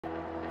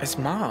It's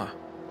Ma.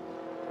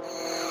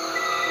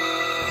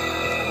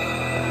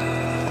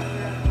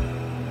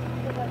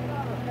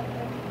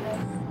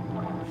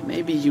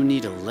 Maybe you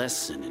need a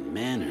lesson in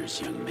manners,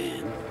 young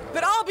man.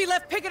 But I'll be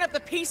left picking up the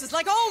pieces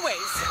like always.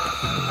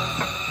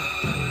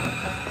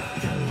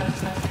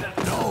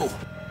 No,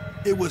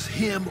 it was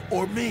him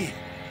or me.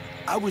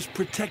 I was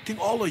protecting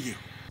all of you.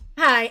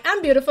 Hi,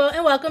 I'm Beautiful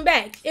and welcome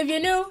back. If you're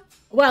new,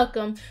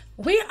 welcome.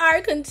 We are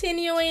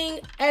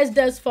continuing as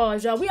Dusk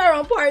falls, y'all. We are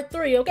on part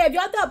 3, okay? If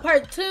y'all thought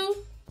part 2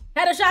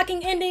 had a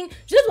shocking ending,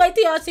 just wait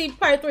till y'all see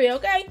part 3,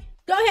 okay?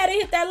 Go ahead and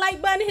hit that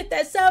like button, hit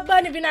that sub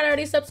button if you're not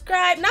already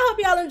subscribed. And I hope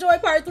y'all enjoy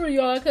part 3,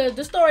 y'all, because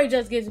the story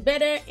just gets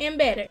better and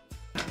better.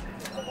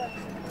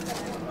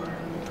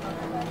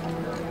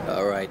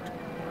 All right.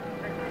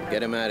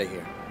 Get him out of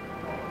here.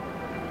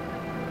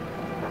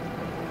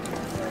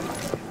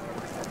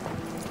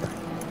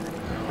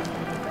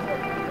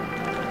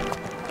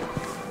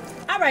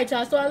 Alright,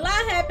 y'all, so a lot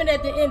happened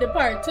at the end of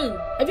part 2.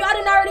 If y'all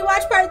didn't already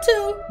watch part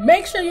 2,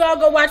 make sure y'all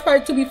go watch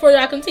part 2 before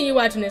y'all continue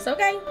watching this,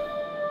 okay?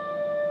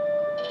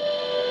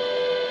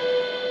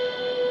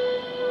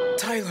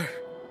 Tyler,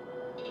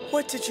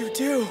 what did you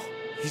do?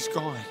 He's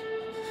gone.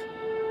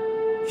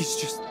 He's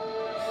just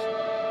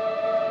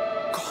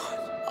gone.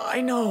 I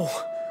know,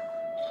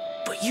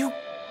 but you...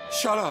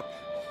 Shut up.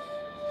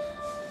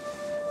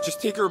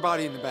 Just take her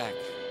body in the back.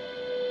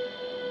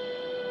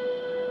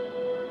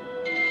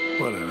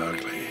 What an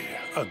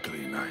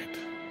ugly night.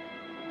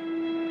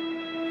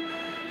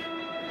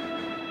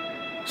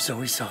 So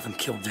we saw them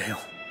kill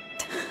Dale.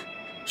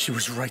 She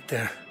was right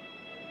there,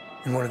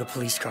 in one of the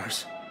police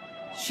cars.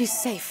 She's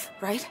safe,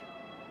 right?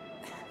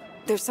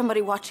 There's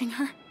somebody watching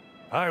her?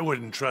 I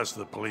wouldn't trust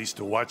the police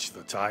to watch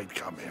the tide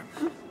come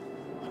in.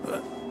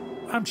 But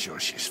I'm sure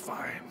she's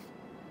fine.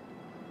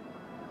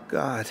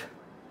 God,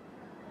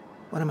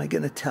 what am I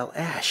gonna tell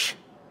Ash?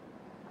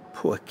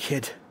 Poor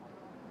kid.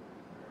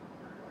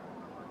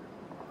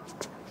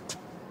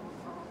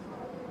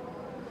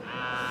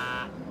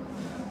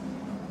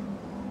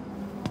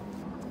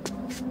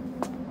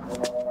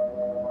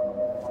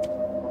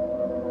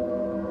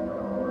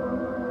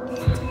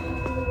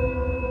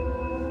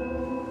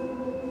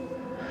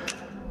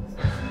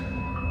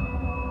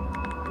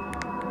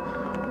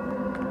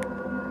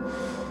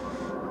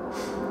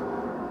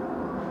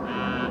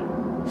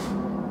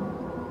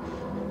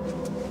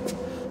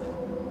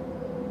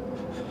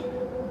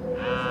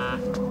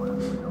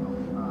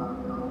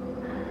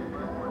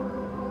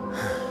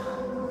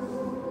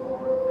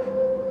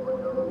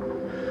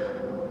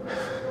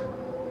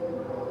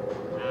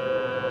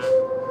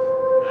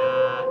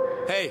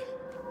 Hey.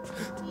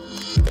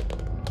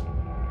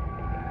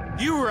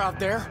 You were out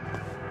there.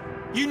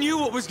 You knew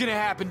what was gonna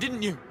happen,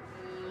 didn't you?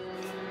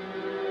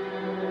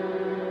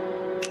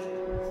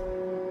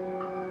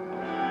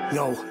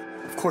 No,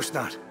 of course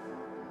not.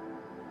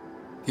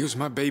 He was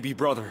my baby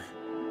brother.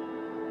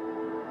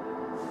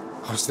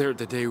 I was there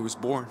the day he was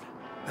born.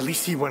 At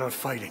least he went on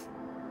fighting.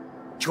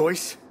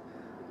 Joyce,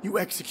 you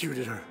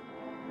executed her.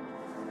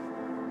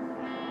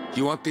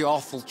 You want the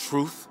awful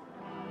truth?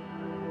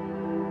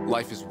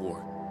 Life is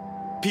war.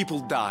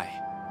 People die.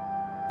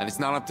 And it's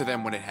not up to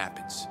them when it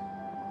happens.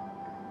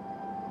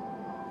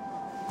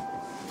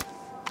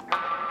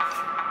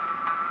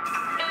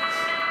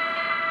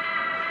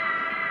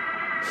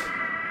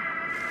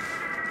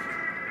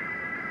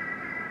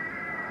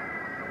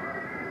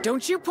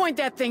 Don't you point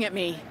that thing at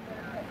me.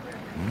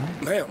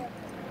 Ma'am,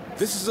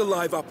 this is a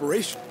live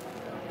operation.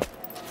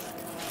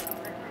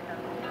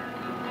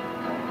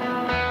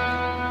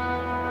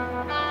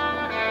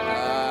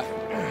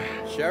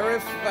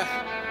 Sheriff,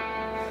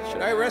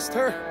 should I arrest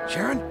her?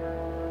 Sharon?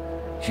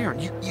 Sharon,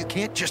 you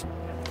can't just...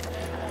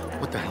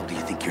 What the hell do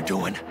you think you're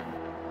doing?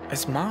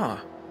 It's Ma.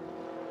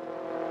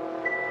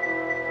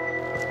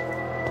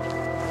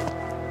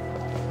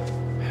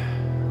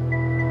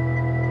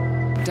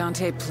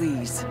 Dante,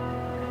 please.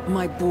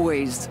 My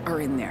boys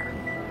are in there.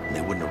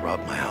 They wouldn't have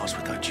robbed my house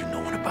without you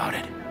knowing about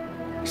it.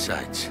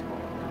 Besides,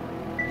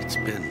 it's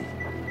been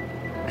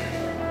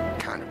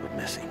kind of a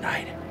messy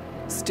night.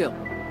 Still,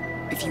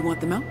 if you want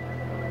them out,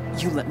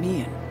 you let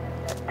me in.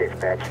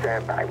 Dispatch,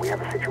 stand by. We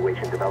have a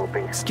situation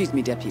developing. Excuse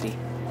me, Deputy.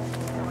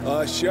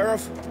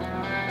 Sheriff?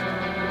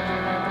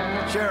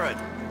 Sharon,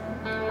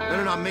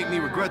 better not make me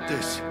regret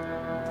this.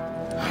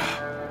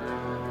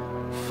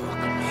 Fuck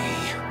me.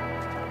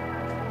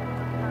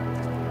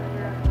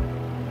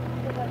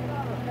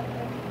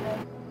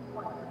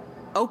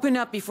 Open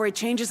up before he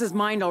changes his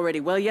mind already,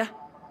 will ya?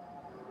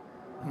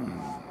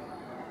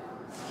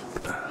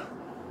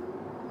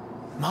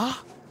 Ma?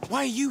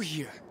 Why are you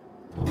here?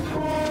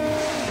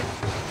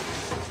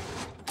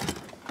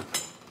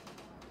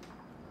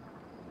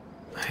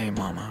 Hey,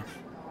 Mama.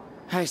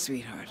 Hi,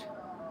 sweetheart.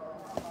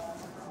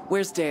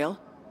 Where's Dale?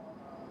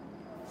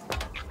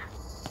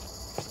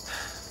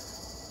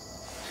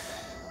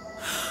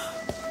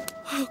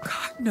 Oh,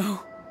 God,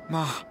 no.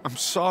 Ma, I'm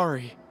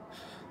sorry.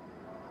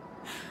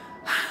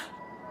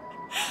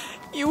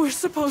 You were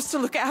supposed to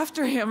look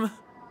after him.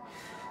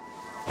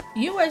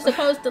 You were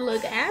supposed to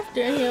look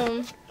after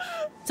him.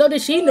 So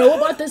did she know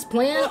about this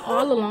plan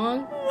all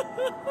along?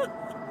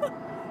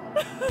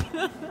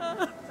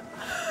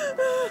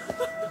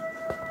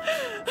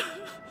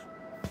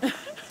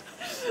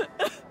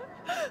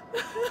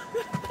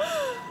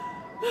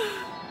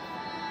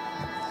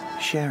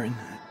 Sharon,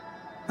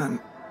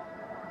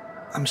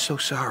 I'm so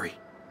sorry.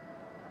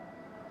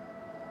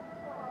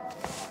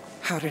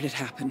 How did it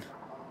happen?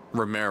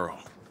 Romero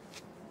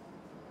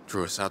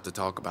drew us out to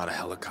talk about a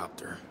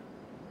helicopter.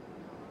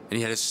 And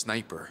he had a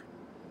sniper.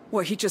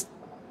 What, he just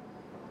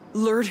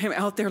lured him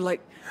out there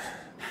like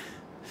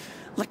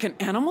an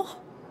animal?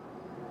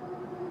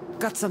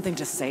 Got something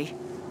to say?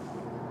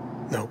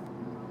 No.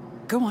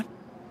 Go on.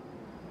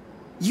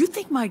 You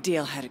think my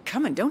Dale had it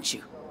coming, don't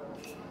you?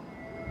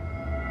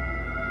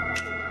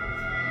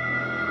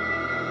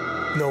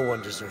 No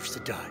one deserves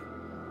to die.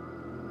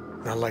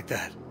 Not like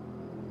that.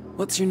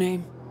 What's your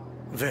name?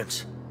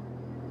 Vince.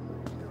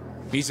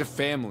 He's a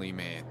family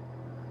man.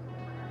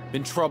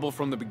 In trouble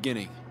from the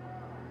beginning.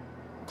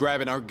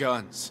 Grabbing our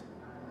guns.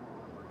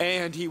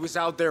 And he was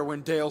out there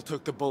when Dale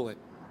took the bullet.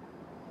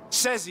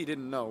 Says he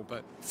didn't know,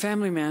 but...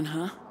 Family man,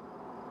 huh?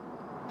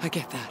 I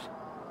get that.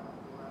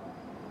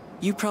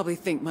 You probably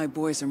think my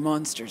boys are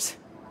monsters.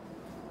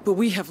 But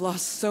we have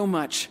lost so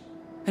much.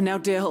 And now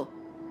Dale...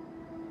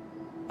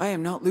 I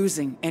am not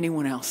losing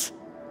anyone else.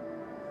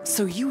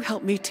 So you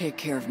help me take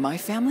care of my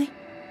family,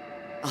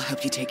 I'll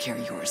help you take care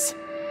of yours.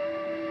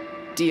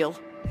 Deal?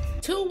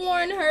 To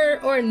warn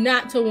her or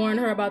not to warn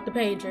her about the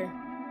pager?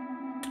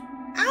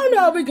 I don't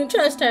know if we can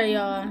trust her,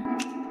 y'all.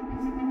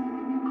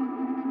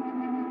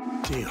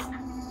 Deal.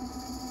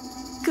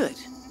 Good.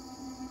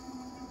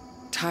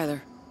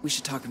 Tyler, we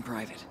should talk in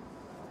private.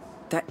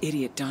 That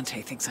idiot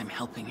Dante thinks I'm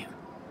helping him.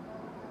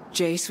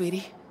 Jay,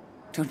 sweetie,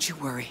 don't you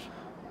worry.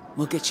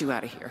 We'll get you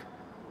out of here.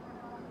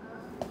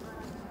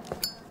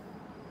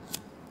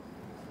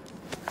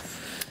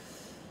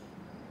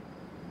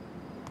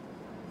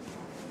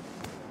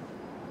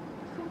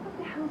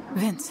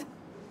 Vince,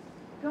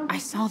 I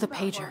saw the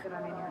pager.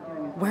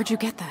 Where'd you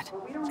get that?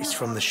 It's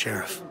from the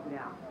sheriff.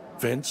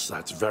 Vince,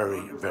 that's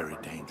very, very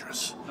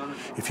dangerous.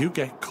 If you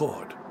get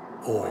caught,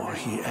 or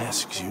he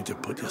asks you to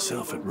put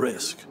yourself at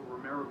risk.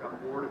 Romero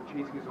got bored of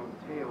chasing his own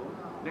tail.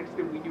 Next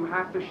thing we knew,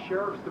 half the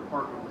sheriff's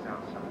department was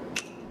outside.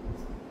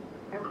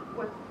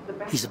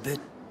 He's a bit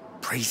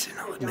brazen,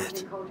 I'll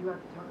admit.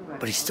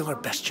 But he's still our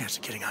best chance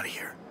of getting out of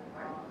here.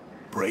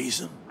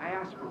 Brazen?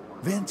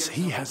 Vince,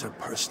 he has a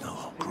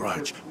personal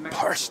grudge.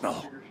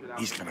 Personal.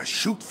 He's gonna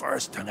shoot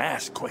first and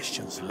ask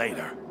questions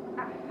later.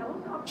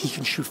 He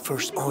can shoot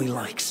first all he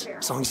likes,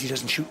 as long as he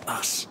doesn't shoot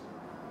us.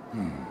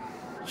 You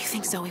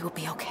think Zoe will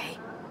be okay?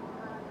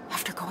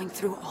 After going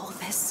through all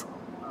this?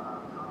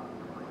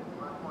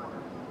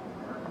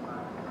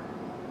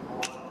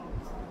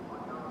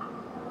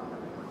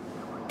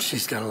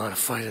 She's got a lot of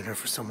fight in her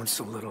for someone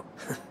so little.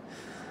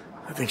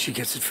 I think she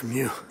gets it from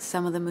you.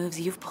 Some of the moves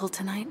you've pulled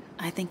tonight,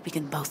 I think we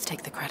can both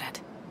take the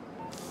credit.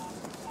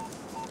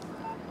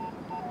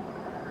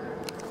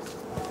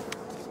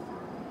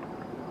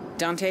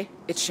 Dante,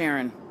 it's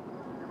Sharon.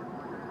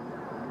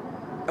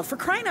 Oh, for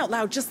crying out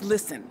loud, just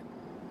listen.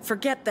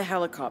 Forget the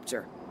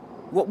helicopter.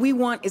 What we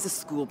want is a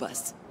school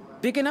bus.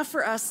 Big enough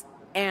for us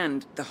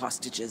and the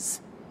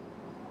hostages.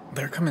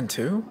 They're coming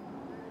too?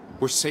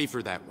 We're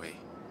safer that way.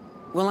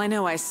 Well, I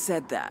know I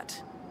said that.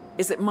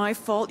 Is it my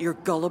fault you're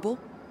gullible?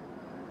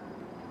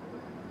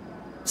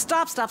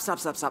 Stop.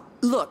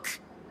 Look,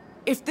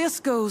 if this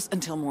goes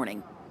until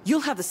morning,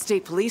 you'll have the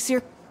state police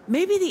here,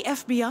 maybe the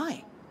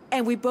FBI.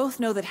 And we both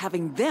know that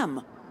having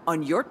them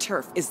on your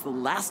turf is the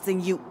last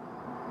thing you...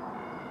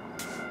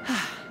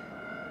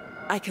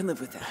 I can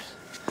live with that.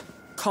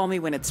 Call me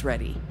when it's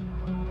ready.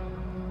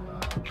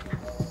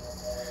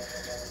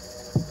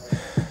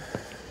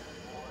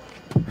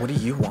 What do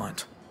you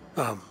want?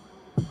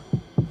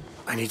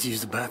 I need to use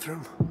the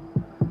bathroom.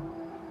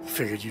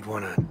 Figured you'd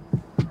want to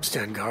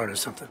stand guard or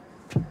something.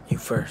 You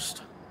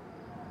first.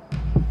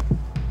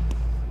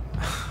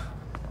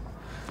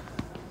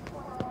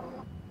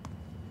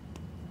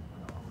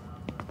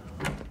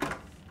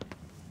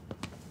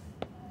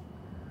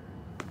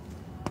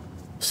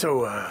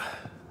 So,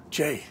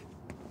 Jay,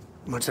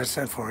 what's that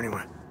stand for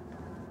anyway?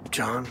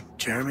 John?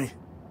 Jeremy?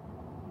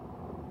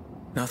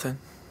 Nothing.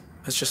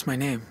 It's just my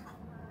name.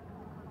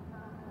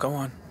 Go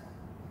on.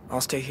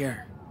 I'll stay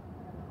here.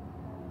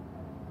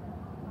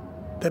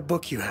 That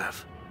book you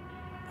have.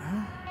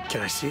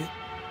 Can I see it?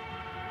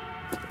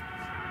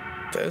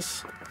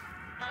 This?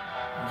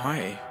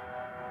 Why?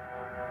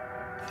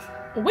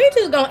 We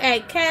just gonna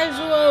act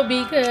casual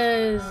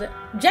because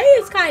Jay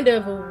is kind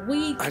of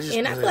weak,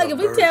 and I feel like if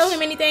we tell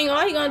him anything,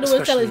 all he gonna do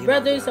is tell his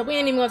brothers, so we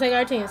ain't even gonna take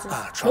our chances.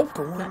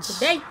 Tropical nope, ones? not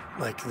today.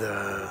 Like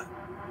the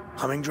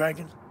humming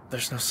dragon?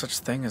 There's no such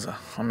thing as a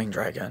humming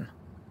dragon.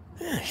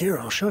 Yeah, here,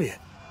 I'll show you.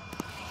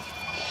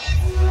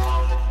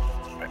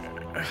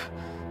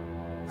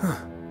 Huh.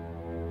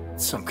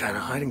 It's some kind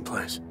of hiding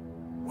place.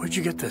 Where'd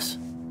you get this?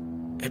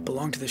 It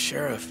belonged to the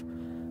sheriff.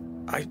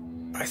 I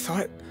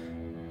thought...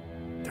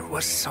 There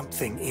was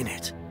something in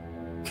it.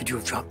 Could you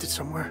have dropped it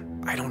somewhere?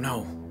 I don't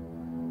know.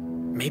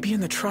 Maybe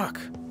in the truck.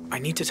 I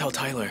need to tell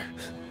Tyler.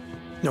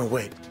 No,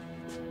 wait.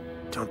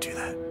 Don't do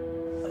that.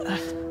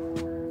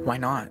 Why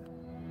not?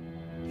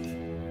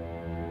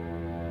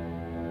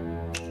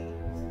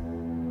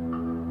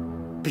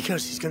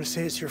 Because he's gonna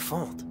say it's your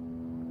fault.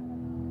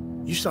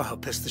 You saw how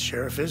pissed the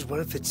sheriff is. What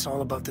if it's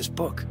all about this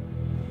book?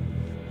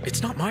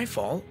 It's not my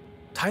fault.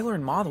 Tyler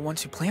and Ma are the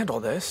ones who planned all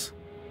this.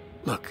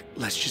 Look,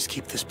 let's just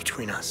keep this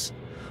between us.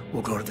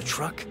 We'll go to the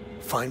truck,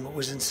 find what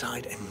was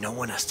inside, and no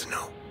one has to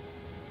know.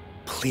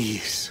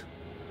 Please.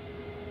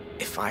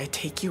 If I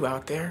take you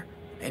out there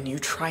and you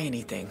try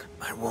anything...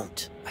 I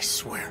won't. I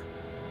swear.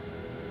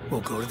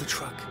 We'll go to the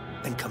truck,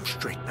 then come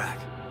straight back.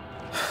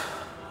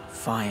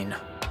 Fine.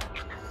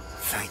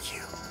 Thank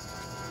you.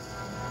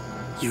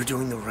 You're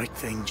doing the right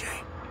thing,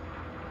 Jay.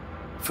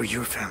 For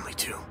your family,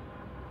 too.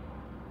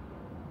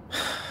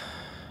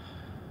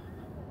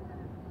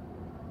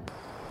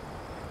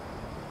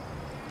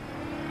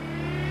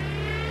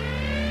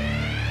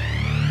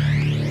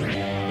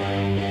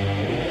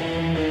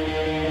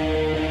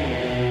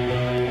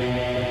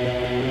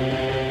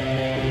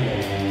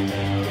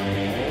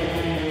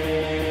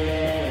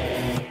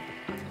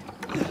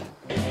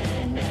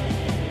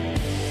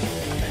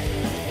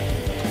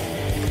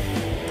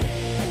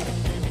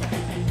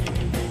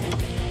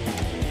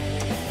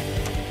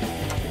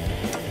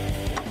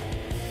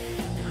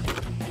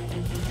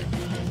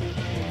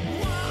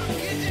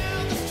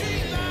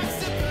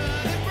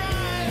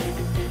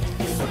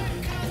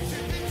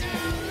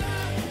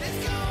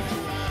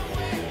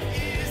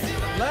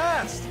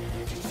 Last!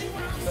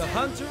 The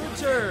hunter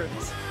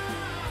returns.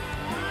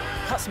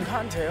 Caught some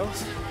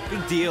cottontails.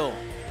 Big deal.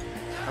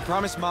 I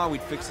promised Ma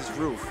we'd fix this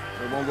roof.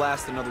 It won't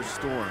last another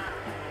storm.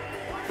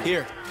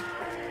 Here.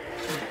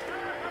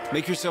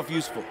 Make yourself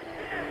useful.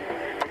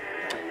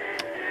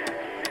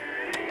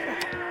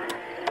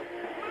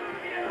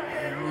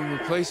 We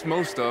replaced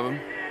most of them.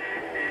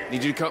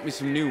 Need you to cut me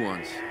some new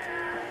ones.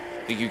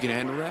 Think you can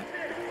handle that?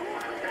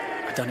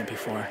 I've done it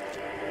before.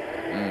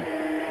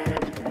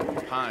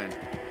 Pine.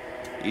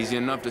 Easy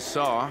enough to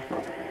saw,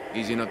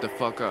 easy enough to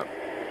fuck up.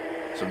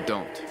 So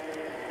don't.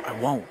 I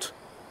won't.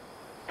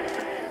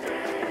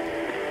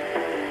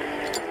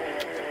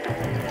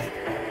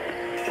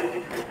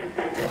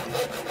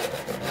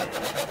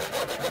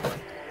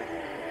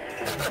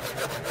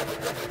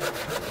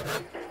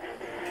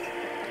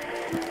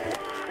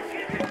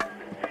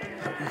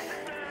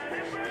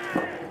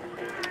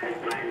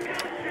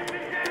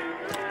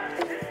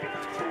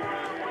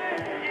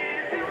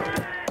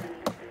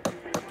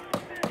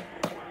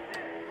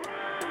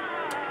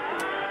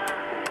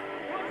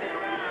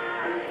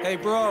 Hey,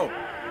 bro.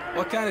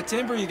 What kind of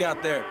timber you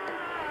got there?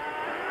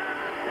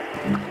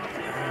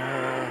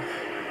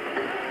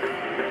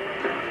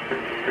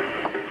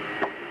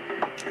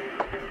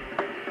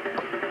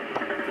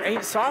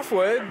 Ain't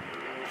softwood,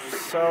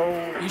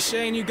 so... You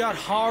saying you got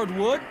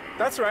hardwood?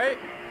 That's right.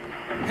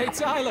 Hey,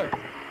 Tyler.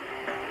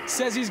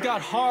 Says he's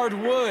got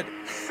hardwood.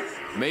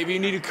 Maybe you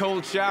need a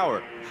cold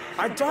shower.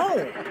 I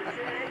don't.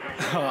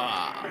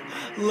 Ah,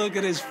 look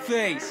at his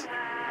face.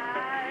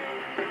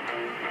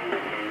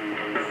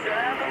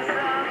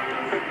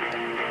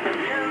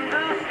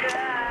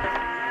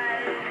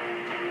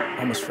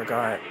 Almost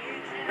forgot.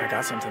 I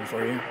got something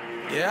for you.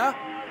 Yeah?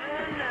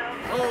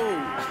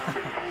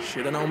 Oh,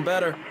 should've known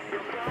better.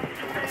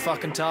 I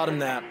fucking taught him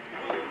that.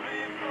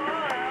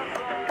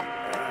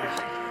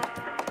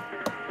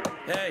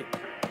 Hey,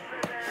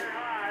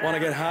 wanna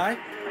get high?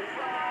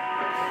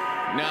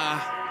 Nah,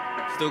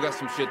 still got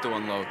some shit to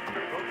unload.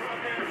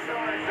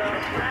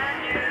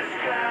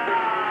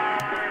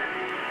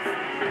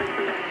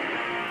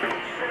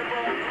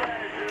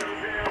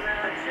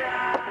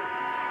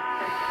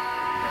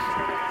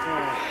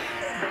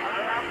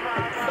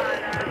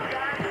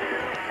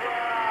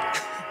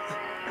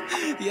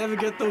 You ever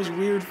get those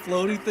weird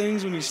floaty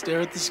things when you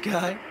stare at the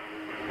sky?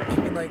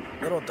 You mean like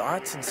little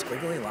dots and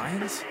squiggly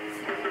lines?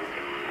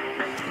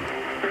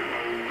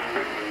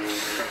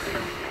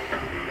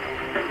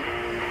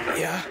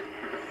 Yeah,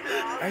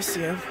 I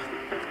see them.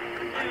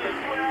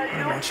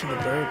 I'm watching the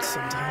birds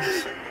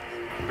sometimes.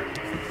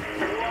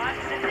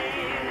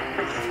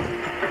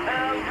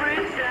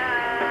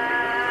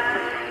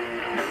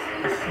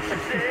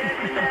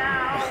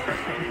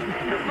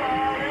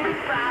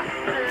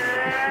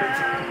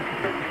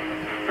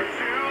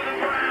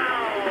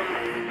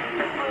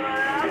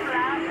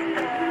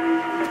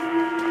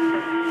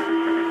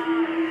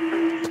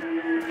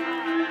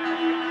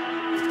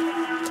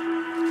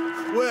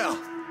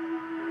 Well,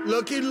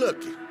 looky,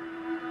 looky.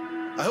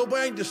 I hope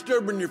I ain't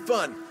disturbing your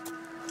fun.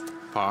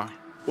 Pa?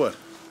 What?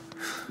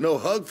 No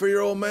hug for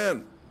your old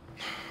man?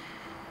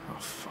 Oh,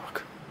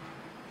 fuck.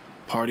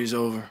 Party's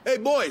over. Hey,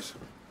 boys.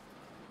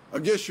 I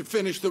guess you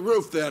finished the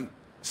roof then,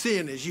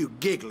 seeing as you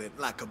giggling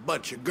like a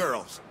bunch of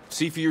girls.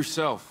 See for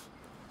yourself.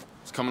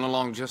 It's coming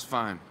along just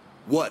fine.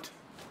 What?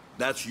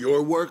 That's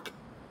your work?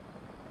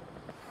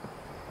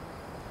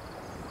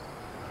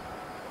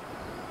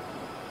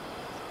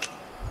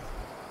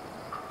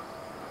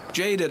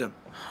 Jay did him.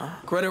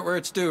 Credit where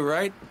it's due,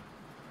 right?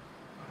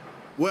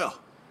 Well,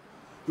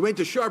 You ain't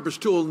the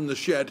sharpest tool in the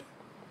shed,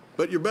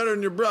 but you're better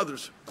than your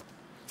brothers.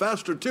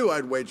 Faster, too,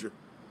 I'd wager.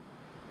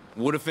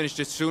 Would have finished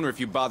it sooner if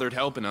you bothered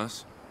helping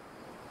us.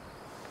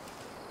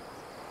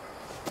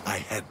 I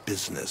had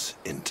business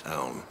in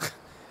town.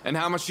 And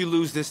how much you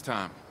lose this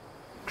time?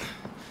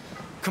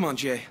 Come on,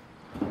 Jay.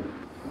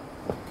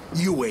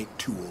 You ain't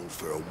too old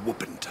for a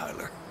whooping,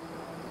 Tyler.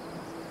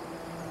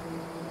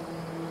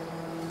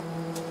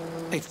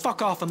 Hey,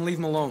 fuck off and leave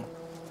him alone.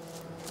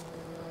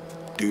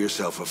 Do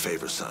yourself a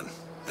favor, son,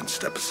 and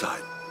step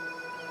aside.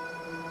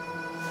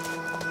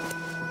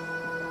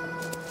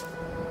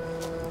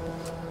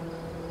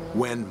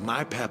 When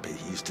my pappy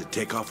used to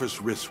take off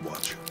his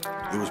wristwatch,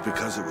 it was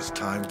because it was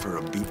time for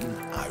a beating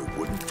I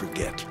wouldn't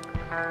forget.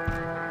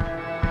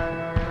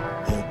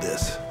 Hold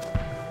this.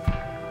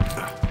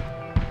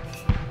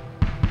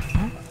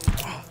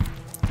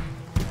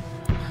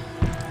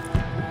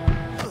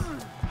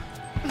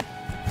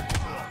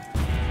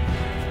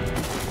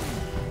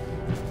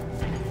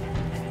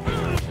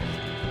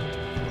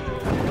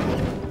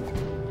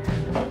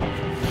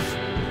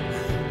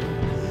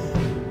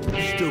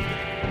 Stupid.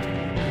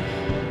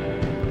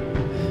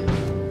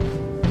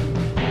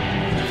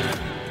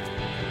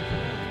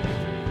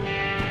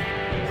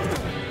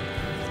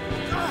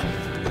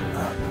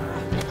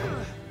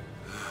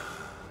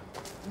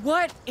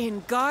 What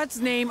in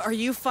God's name are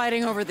you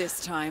fighting over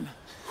this time?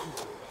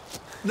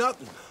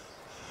 Nothing.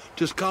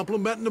 Just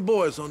complimenting the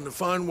boys on the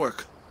fine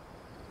work.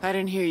 I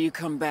didn't hear you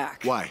come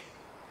back. Why?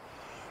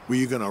 Were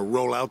you gonna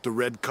roll out the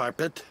red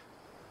carpet?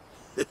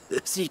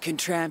 So you can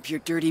tramp your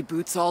dirty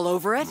boots all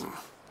over it?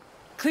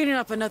 Cleaning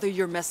up another of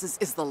your messes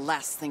is the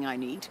last thing I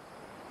need.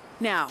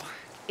 Now,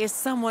 is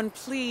someone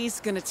please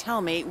gonna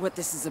tell me what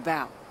this is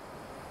about?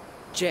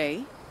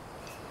 Jay?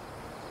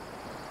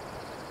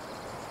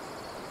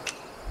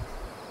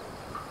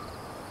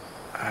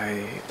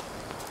 I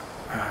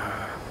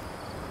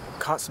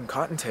caught some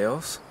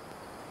cottontails.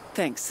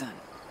 Thanks, son.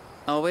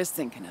 Always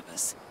thinking of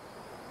us.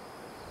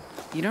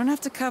 You don't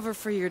have to cover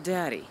for your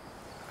daddy.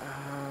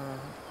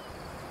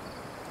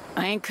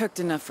 I ain't cooked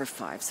enough for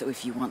 5, so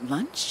if you want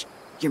lunch,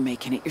 you're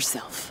making it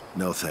yourself.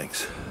 No,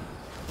 thanks.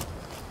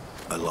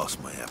 I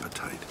lost my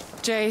appetite.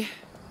 Jay,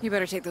 you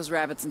better take those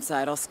rabbits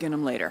inside. I'll skin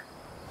them later.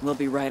 We'll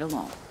be right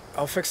along.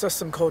 I'll fix us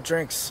some cold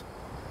drinks.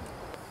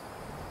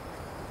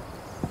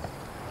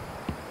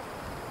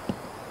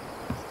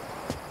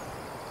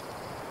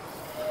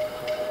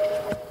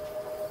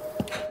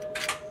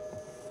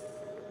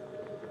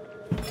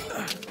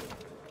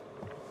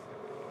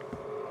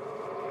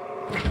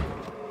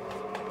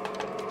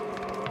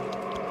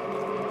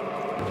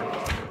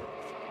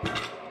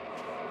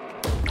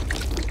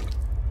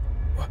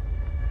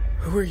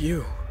 Who are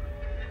you?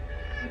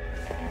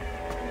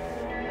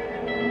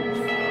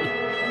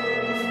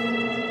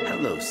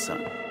 Hello,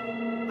 son.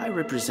 I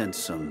represent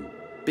some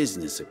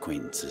business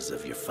acquaintances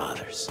of your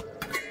father's.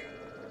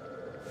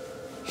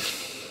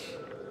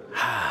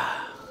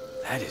 Ah,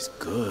 that is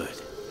good.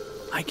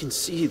 I can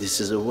see this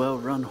is a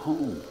well-run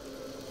home.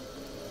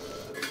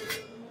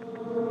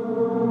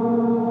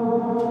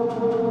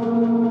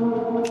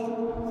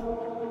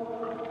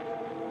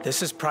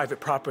 This is private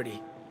property.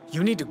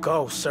 You need to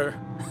go, sir.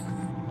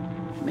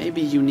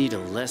 Maybe you need a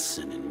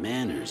lesson in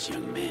manners,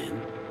 young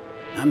man.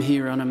 I'm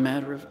here on a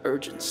matter of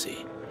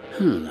urgency.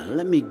 Now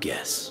let me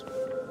guess.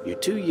 You're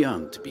too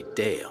young to be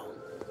Dale,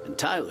 and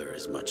Tyler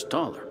is much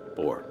taller,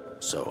 or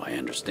so I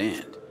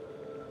understand.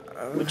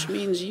 Which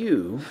means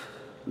you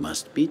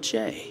must be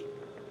Jay.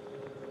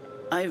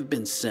 I've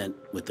been sent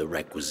with a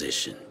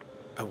requisition.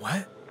 A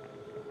what?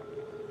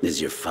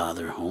 Is your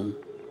father home?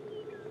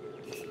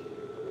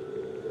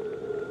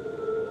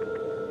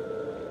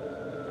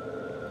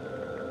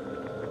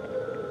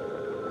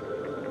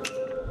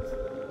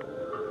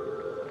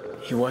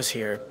 He was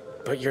here,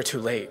 but you're too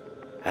late.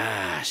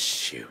 Ah,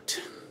 shoot.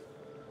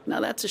 Now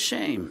that's a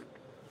shame,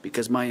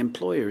 because my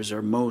employers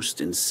are most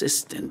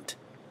insistent.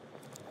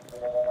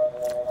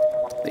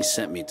 They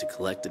sent me to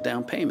collect a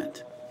down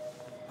payment.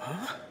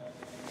 Huh?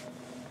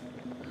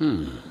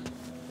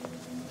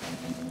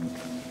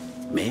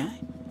 May I?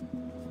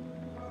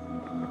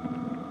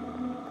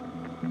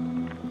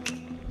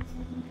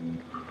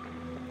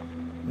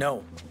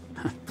 No.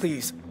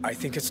 Please, I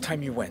think it's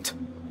time you went.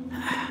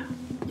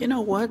 You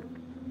know what?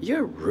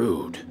 You're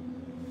rude.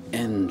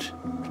 And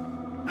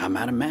I'm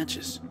out of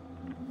matches.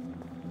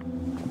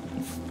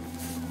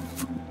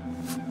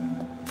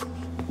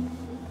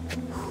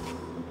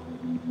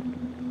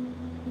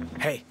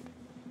 Hey,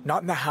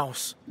 not in the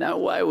house. Now,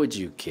 why would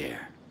you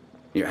care?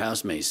 Your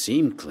house may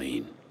seem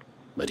clean,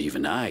 but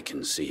even I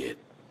can see it.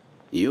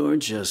 You're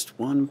just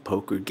one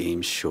poker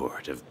game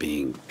short of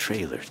being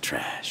trailer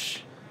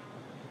trash.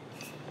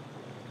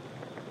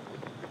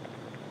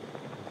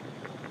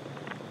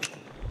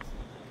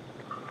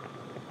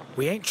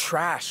 We ain't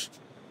trash.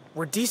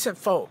 We're decent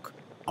folk.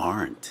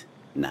 Aren't,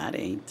 not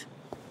ain't.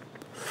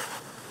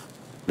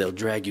 They'll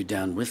drag you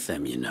down with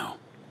them, you know.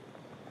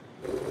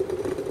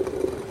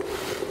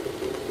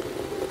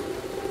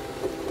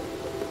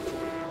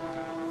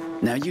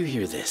 Now you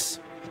hear this.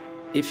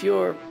 If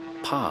your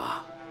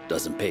pa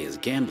doesn't pay his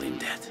gambling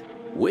debt,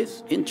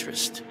 with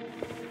interest,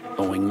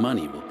 owing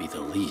money will be the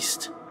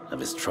least of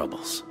his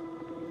troubles.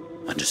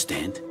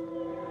 Understand?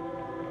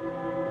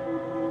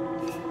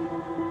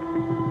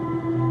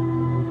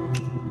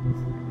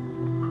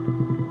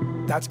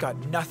 That's got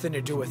nothing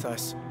to do with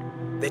us.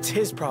 It's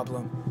his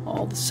problem.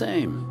 All the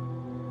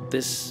same,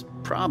 this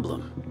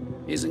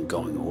problem isn't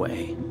going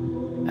away.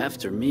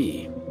 After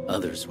me,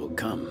 others will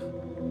come.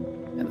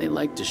 And they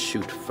like to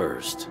shoot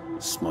first,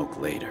 smoke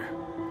later,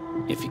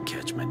 if you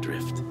catch my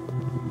drift.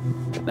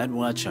 That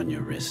watch on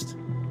your wrist,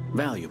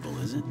 valuable,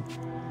 is it?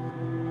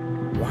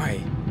 Why?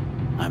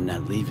 I'm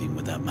not leaving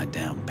without my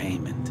down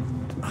payment.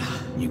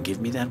 You give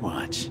me that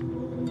watch,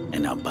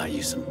 and I'll buy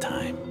you some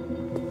time.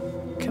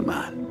 Come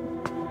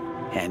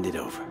on, hand it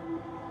over.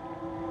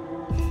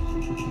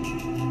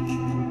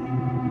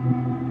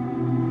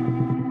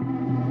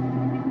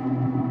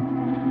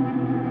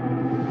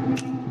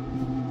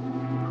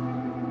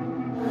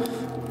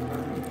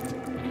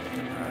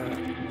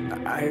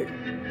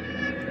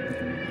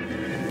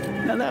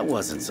 Now that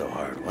wasn't so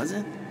hard, was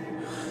it?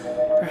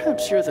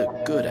 Perhaps you're the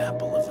good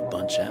apple of the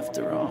bunch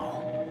after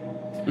all.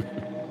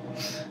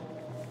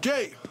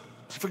 Jay,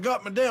 I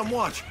forgot my damn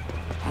watch.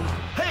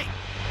 Hey!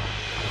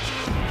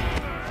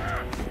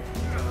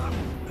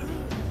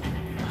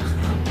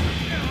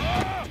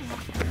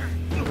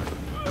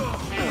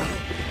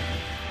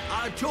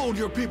 I told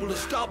your people to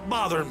stop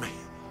bothering me.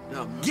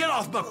 Now get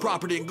off my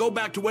property and go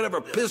back to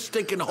whatever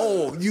piss-stinking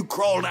hole you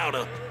crawled out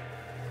of.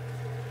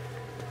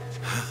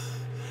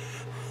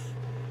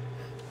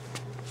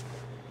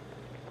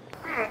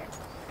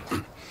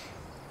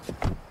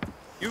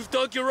 You've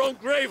dug your own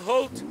grave,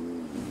 Holt.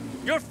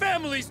 Your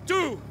families,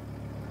 too.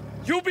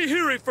 You'll be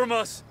hearing from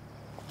us.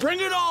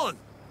 Bring it on!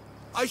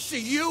 I see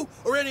you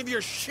or any of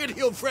your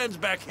shit-heeled friends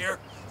back here,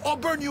 I'll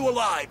burn you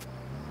alive.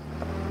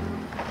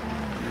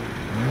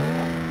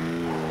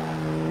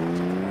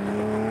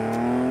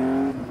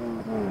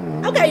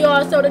 Okay,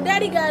 y'all, so the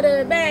daddy got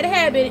a bad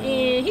habit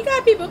and he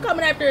got people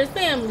coming after his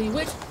family,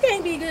 which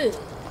can't be good.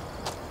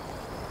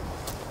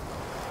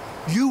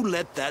 You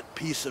let that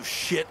piece of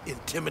shit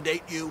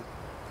intimidate you?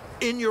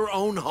 In your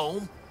own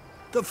home?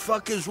 The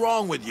fuck is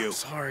wrong with you?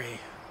 Sorry.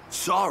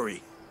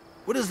 Sorry?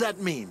 What does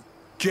that mean?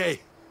 Jay,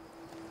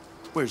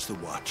 where's the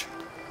watch?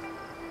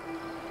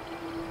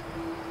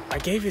 I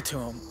gave it to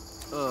him.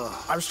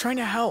 I was trying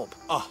to help.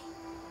 Oh,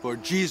 for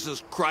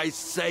Jesus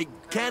Christ's sake,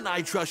 can't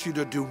I trust you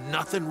to do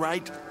nothing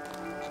right?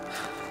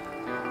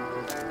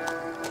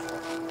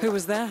 Who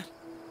was that?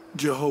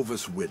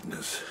 Jehovah's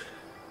Witness.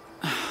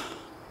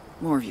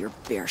 More of your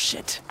bear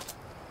shit.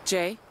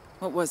 Jay,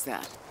 what was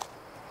that?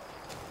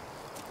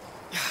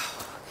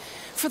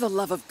 For the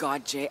love of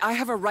God, Jay, I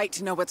have a right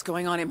to know what's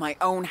going on in my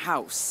own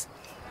house.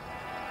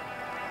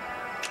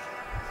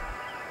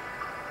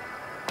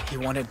 He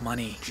wanted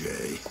money.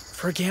 Jay.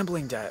 For a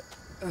gambling debt.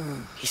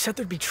 He said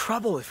there'd be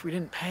trouble if we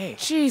didn't pay.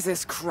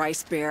 Jesus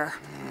Christ, Bear.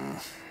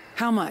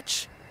 How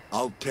much?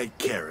 I'll take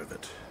care of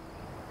it.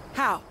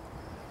 How?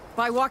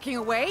 By walking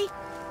away?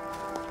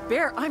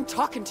 Bear, I'm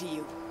talking to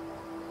you.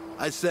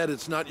 I said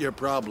it's not your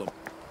problem.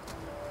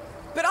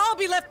 But I'll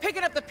be left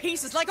picking up the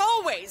pieces like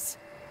always.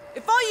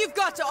 If all you've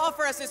got to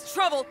offer us is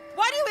trouble,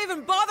 why do you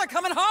even bother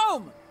coming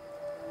home?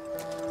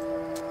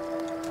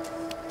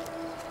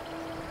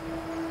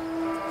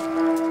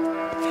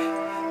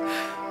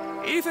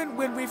 Even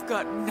when we've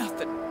got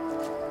nothing,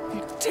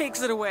 he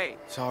takes it away.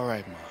 It's all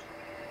right, Ma.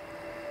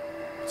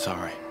 It's all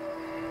right.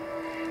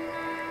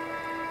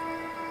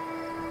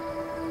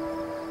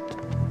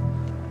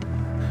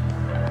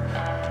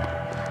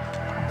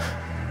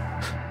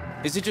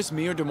 Is it just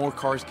me, or do more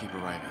cars keep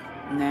arriving?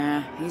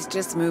 Nah, he's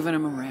just moving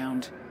them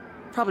around.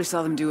 Probably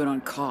saw them do it on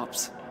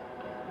cops.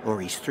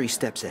 Or he's 3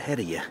 steps ahead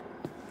of you.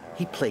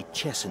 He played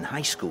chess in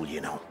high school,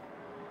 you know.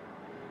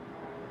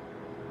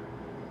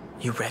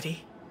 You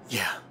ready?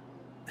 Yeah.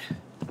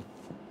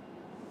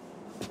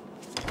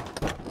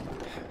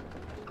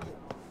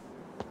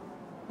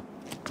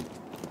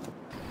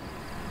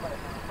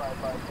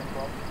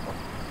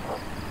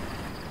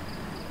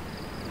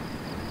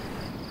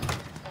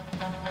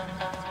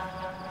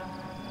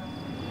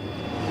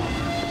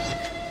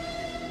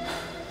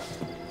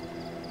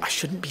 I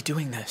shouldn't be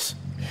doing this.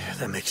 Yeah,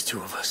 that makes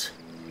 2 of us.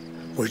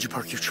 Where'd you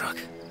park your truck?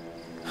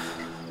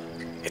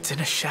 It's in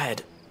a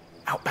shed,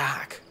 out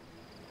back.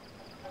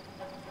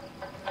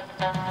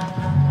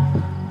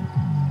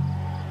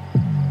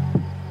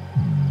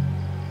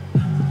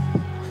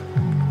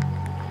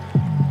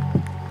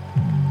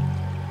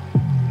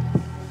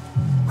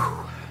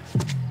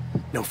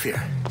 No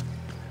fear.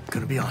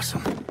 Gonna be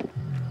awesome.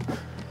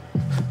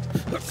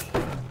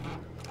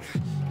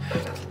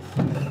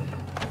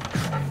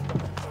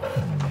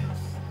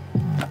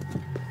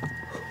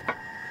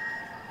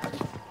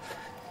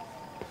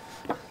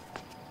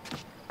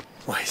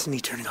 Why isn't he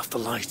turning off the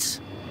lights?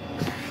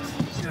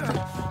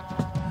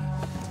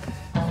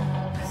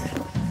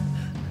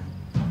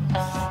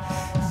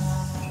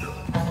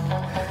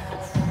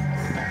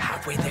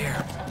 Halfway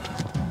there.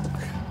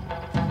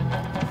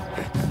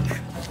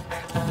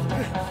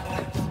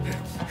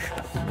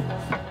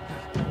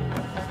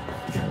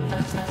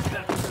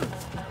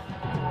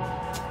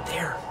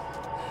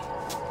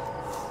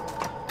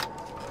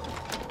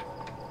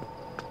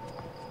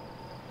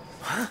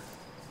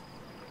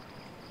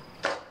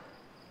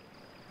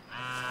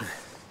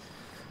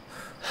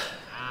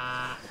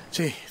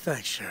 Gee,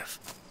 thanks, Sheriff.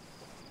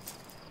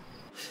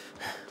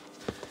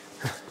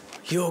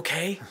 You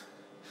okay?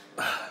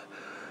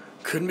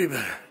 Couldn't be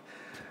better.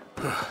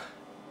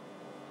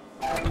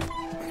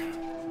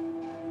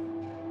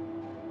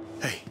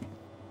 Hey,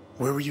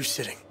 where were you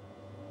sitting?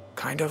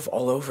 Kind of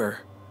all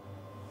over.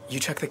 You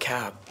check the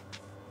cab.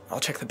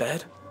 I'll check the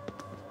bed.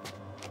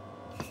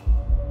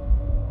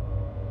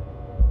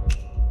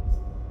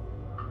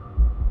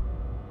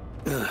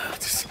 Ugh,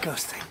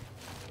 disgusting.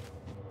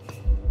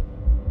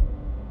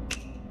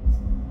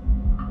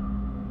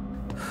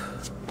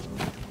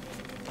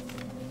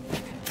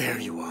 There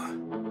you are.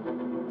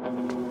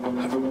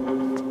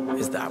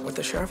 Is that what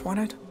the sheriff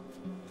wanted?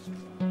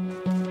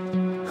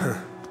 Huh.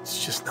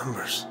 It's just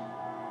numbers.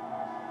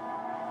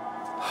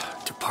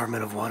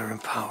 Department of Water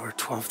and Power,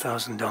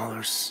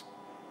 $12,000.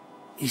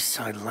 East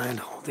Side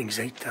Land Holdings,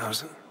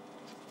 $8,000.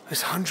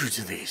 There's hundreds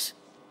of these.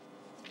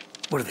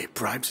 What are they,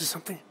 bribes or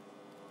something?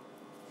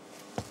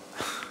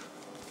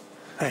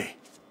 Hey.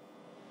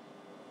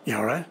 You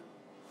all right?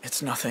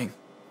 It's nothing.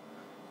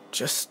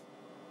 Just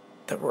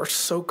that we're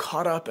so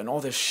caught up in all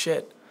this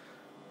shit.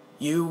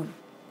 You,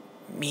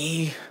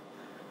 me,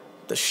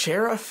 the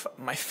sheriff,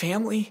 my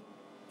family.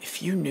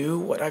 If you knew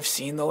what I've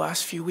seen the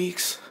last few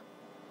weeks,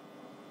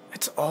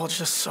 it's all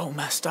just so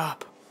messed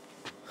up.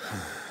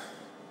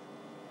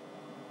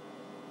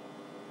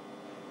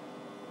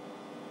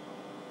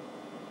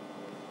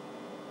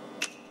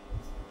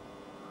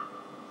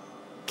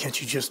 Can't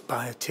you just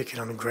buy a ticket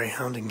on a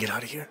Greyhound and get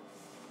out of here?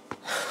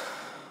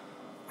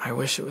 I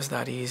wish it was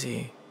that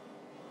easy.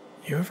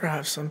 You ever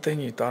have something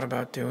you thought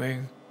about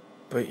doing,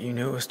 but you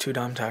knew it was too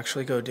dumb to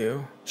actually go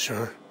do?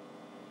 Sure.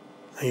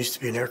 I used to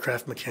be an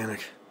aircraft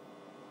mechanic.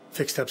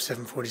 Fixed up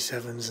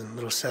 747s and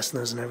little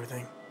Cessnas and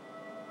everything.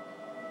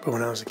 But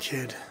when I was a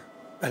kid,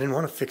 I didn't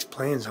want to fix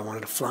planes, I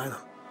wanted to fly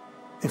them.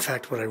 In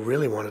fact, what I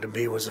really wanted to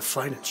be was a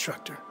flight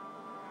instructor.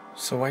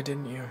 So why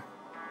didn't you?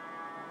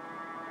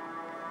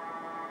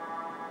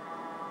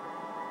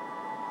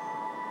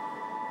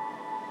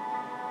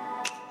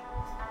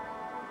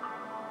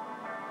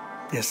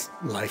 Yes,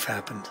 life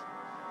happened.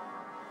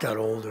 Got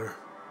older.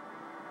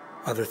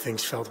 Other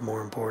things felt more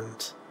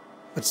important.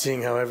 But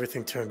seeing how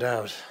everything turned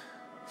out,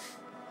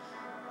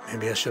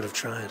 maybe I should have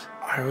tried.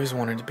 I always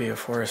wanted to be a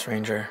forest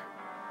ranger.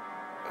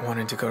 I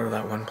wanted to go to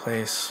that one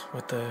place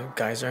with the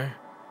geyser.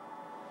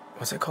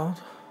 What's it called?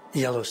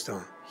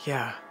 Yellowstone.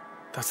 Yeah,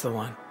 that's the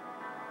one.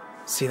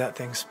 See that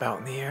thing spout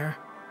in the air?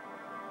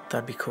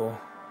 That'd be cool.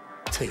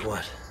 Tell you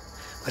what,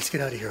 let's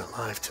get out of here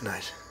alive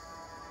tonight.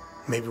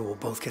 Maybe we'll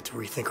both get to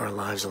rethink our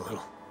lives a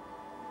little.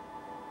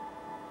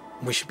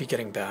 We should be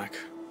getting back.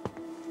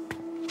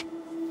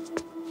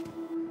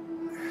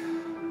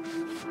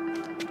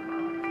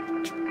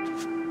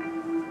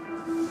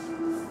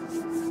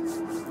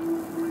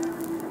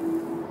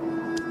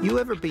 You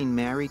ever been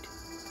married?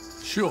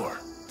 Sure,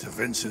 to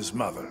Vince's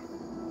mother.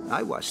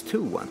 I was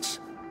too once.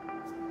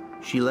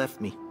 She left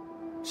me.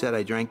 Said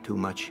I drank too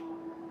much.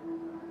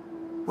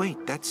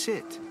 Wait, that's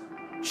it.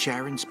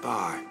 Sharon's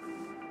Bar.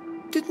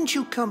 Didn't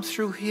you come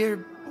through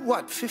here,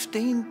 what,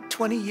 15,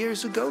 20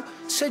 years ago?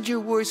 Said you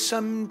were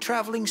some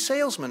traveling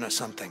salesman or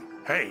something.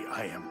 Hey,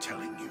 I am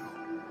telling you,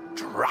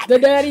 drop The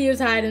it. daddy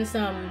is hiding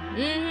something.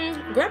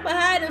 Grandpa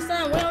hiding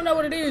something. We don't know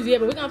what it is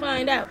yet, but we're gonna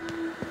find out.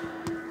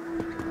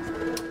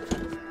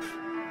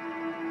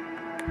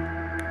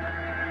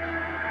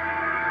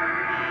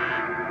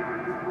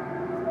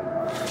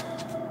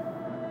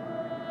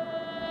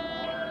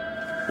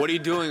 What are you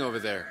doing over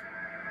there?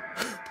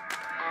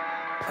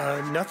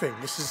 Nothing.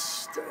 This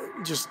is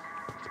just...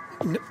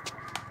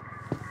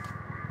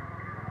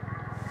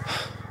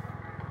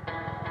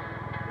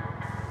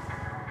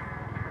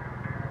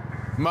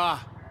 Ma,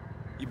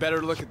 you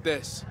better look at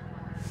this.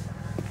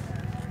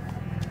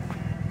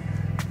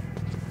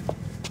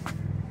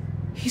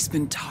 He's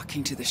been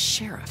talking to the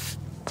sheriff.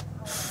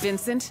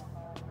 Vincent,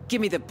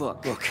 give me the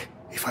book. Look,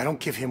 if I don't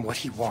give him what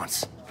he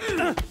wants...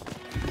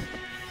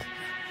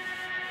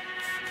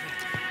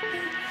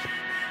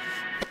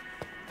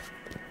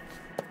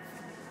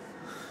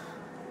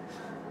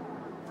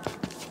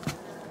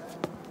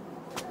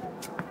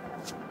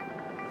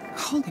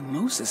 Holy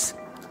Moses.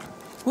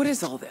 What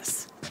is all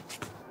this?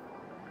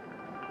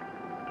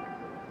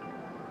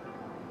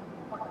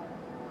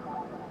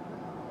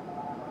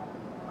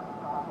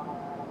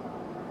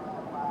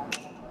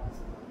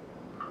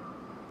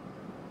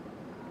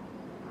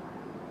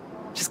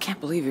 Just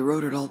can't believe he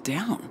wrote it all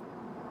down.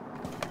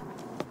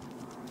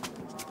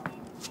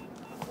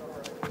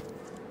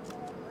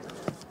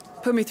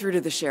 Put me through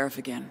to the sheriff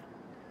again.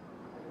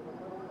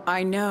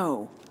 I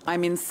know.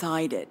 I'm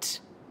inside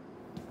it.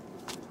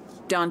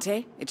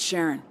 Dante, it's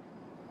Sharon.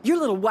 Your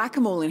little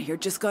whack-a-mole in here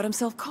just got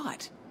himself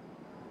caught.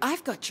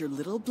 I've got your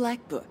little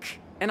black book,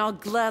 and I'll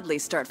gladly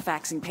start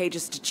faxing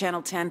pages to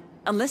Channel 10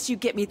 unless you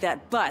get me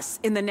that bus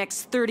in the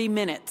next 30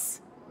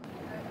 minutes.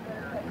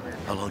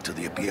 How long till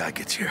the FBI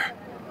gets here?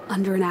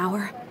 Under an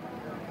hour.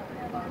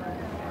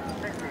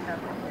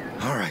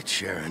 All right,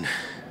 Sharon.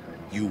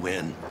 You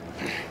win.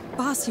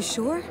 Boss, you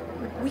sure?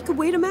 We could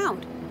wait him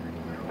out.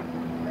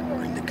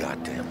 Bring the guy.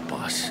 goddamn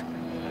bus.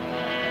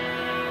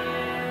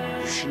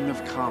 You shouldn't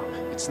have come.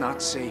 It's not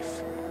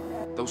safe.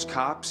 Those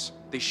cops,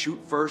 they shoot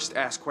first,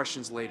 ask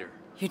questions later.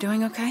 You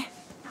doing okay?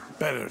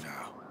 Better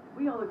now.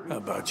 How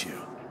about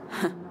you?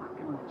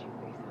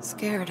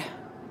 Scared.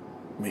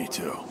 Me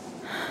too.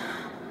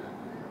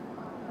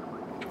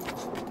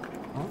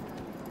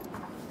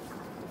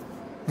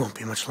 Won't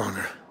be much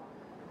longer.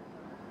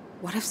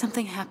 What if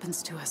something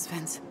happens to us,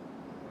 Vince?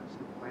 What's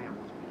the plan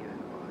once we get in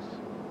the bus?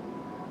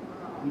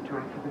 We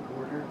drive for the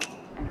border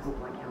and hope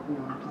like hell we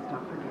don't have to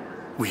stop for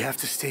gas. We have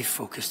to stay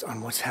focused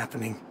on what's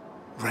happening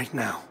right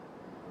now.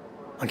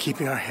 On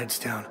keeping our heads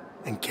down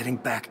and getting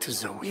back to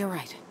Zoe. You're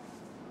right.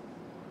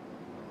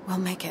 We'll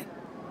make it.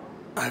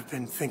 I've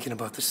been thinking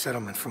about the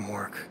settlement from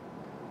work.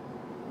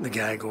 The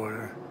gag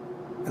order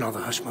and all the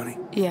hush money.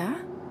 Yeah?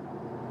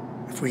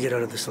 If we get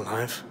out of this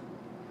alive,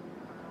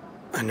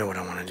 I know what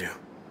I want to do.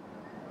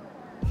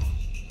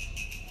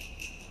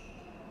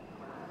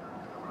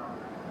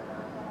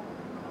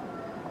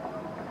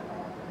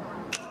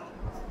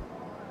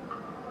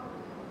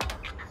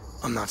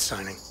 I'm not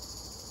signing.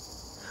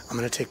 I'm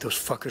gonna take those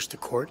fuckers to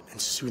court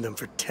and sue them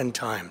for 10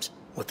 times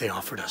what they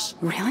offered us.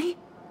 Really?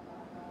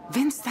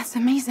 Vince, that's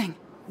amazing.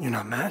 You're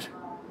not mad?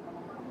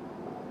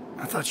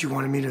 I thought you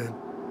wanted me to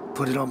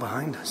put it all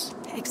behind us.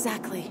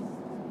 Exactly.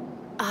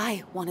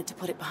 I wanted to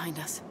put it behind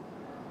us.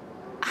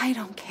 I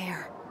don't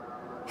care.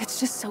 It's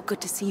just so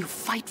good to see you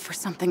fight for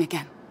something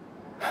again.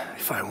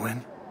 If I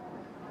win,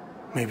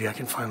 maybe I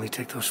can finally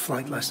take those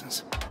flight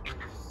lessons.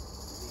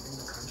 Leaving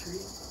the country?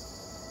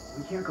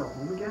 We can't go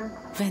home again?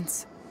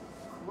 Vince.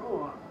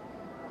 Grow up.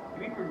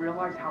 You even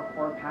realize how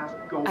far past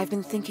going? I've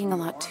been thinking a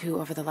lot too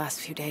over the last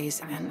few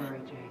days, I'm and sorry,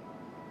 Jay.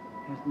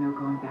 There's no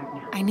going back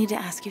now. I need to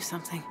ask you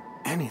something.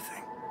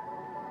 Anything.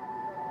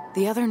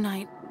 The other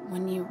night,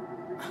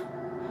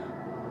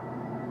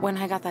 when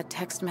I got that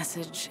text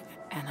message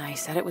and I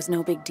said it was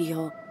no big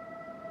deal,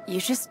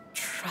 you just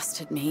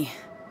trusted me.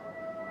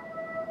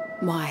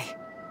 Why?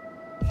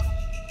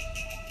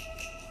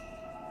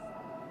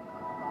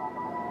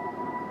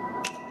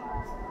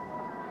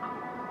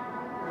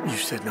 You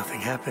said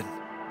nothing happened,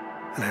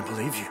 and I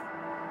believe you.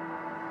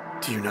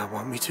 Do you not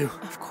want me to?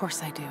 Of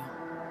course I do.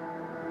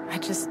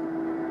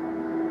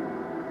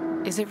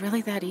 Is it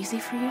really that easy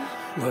for you?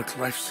 Look,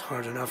 life's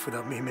hard enough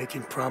without me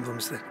making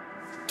problems that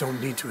don't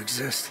need to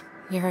exist.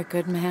 You're a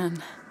good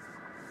man.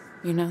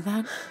 You know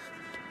that?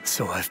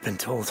 So I've been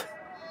told.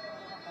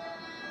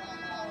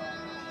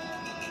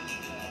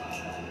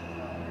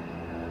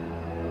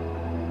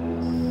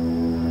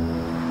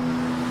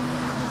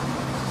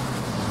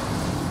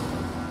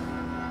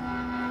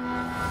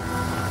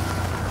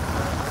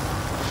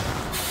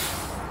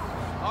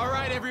 All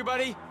right,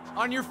 everybody,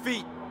 on your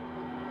feet.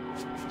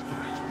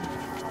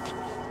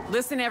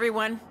 Listen,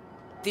 everyone.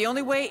 The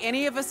only way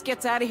any of us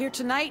gets out of here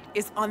tonight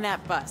is on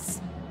that bus.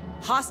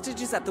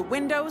 Hostages at the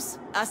windows,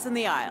 us in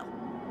the aisle.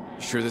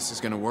 You sure this is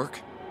gonna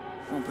work?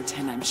 Won't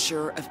pretend I'm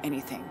sure of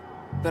anything,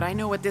 but I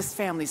know what this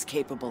family's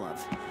capable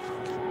of.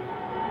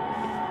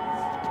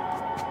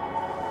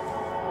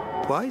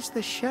 Why is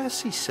the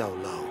chassis so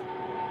low?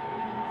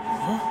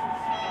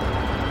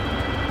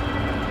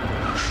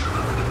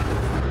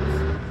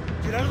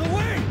 Get out of the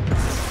way!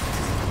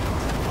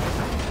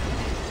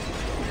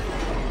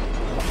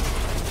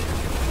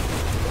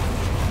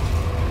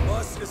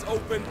 Bus is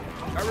open.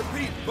 I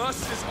repeat,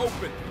 bus is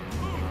open.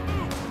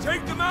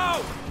 Take them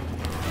out!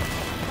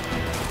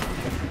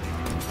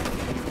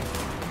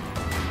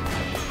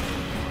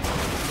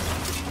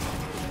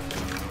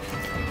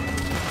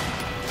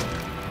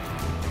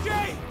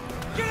 Jay!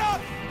 Get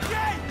up!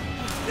 Jay!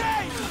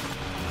 Jay!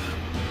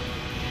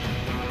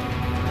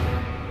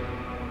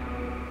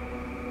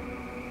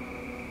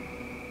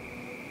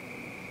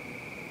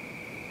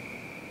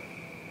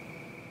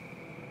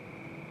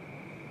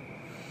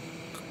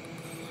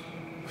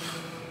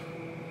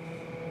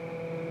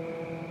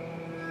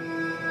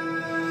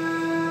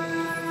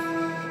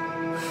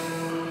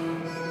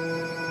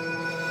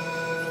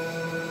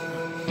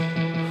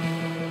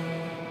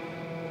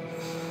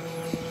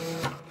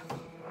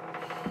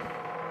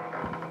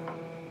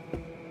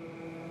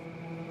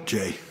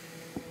 Jay,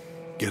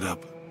 get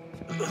up.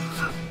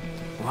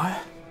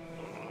 What?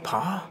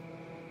 Pa?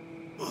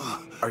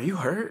 Are you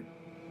hurt?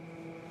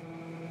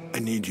 I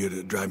need you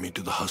to drive me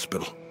to the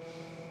hospital.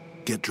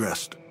 Get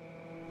dressed.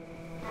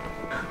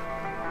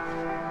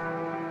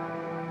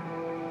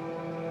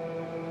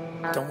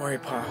 Don't worry,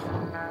 Pa.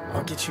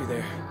 I'll get you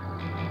there.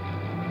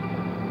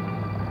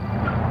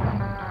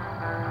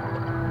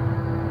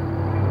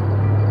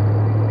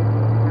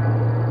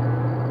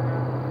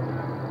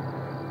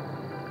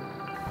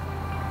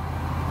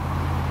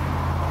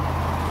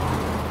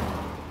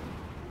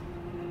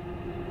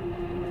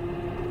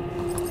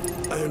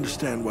 I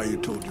understand why you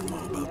told your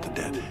mom about the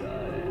dead.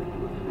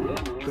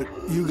 But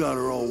you got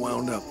her all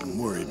wound up and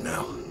worried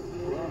now.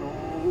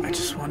 I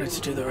just wanted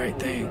to do the right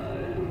thing.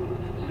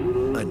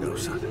 I know,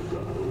 son.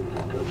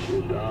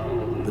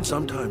 But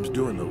sometimes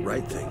doing the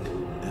right thing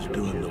is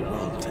doing the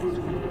wrong thing.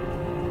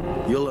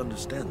 You'll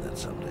understand that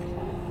someday.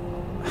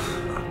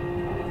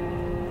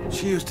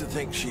 She used to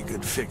think she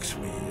could fix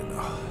me, you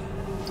know.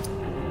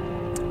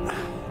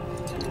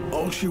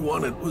 All she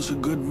wanted was a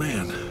good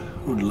man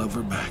who'd love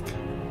her back.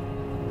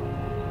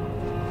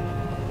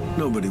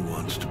 Nobody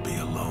wants to be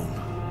alone.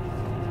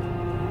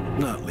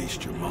 Not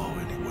least your ma,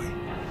 anyway.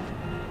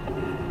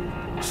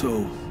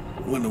 So,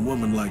 when a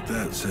woman like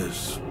that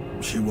says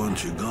she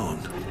wants you gone,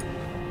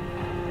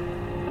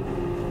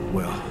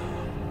 well,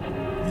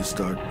 you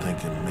start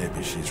thinking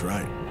maybe she's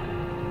right.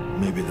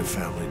 Maybe the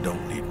family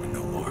don't need me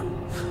no more.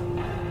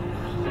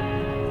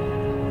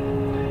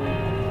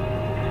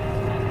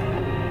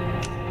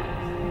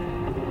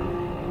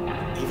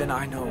 Even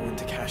I know when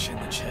to cash in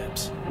the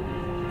chips.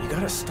 You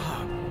gotta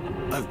stop.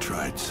 I've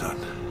tried, son.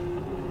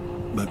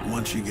 But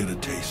once you get a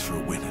taste for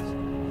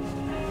winning,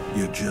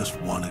 you just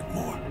want it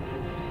more.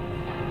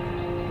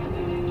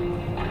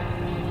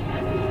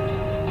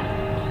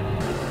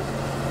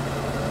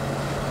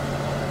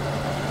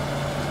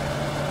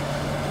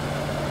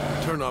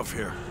 Turn off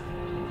here.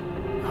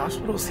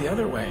 Hospital's the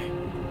other way.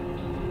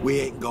 We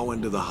ain't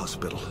going to the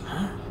hospital.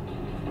 Huh?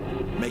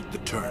 Make the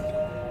turn.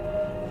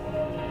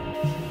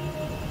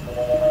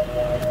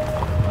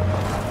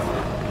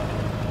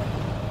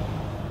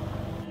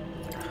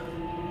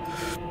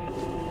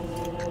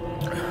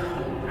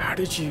 How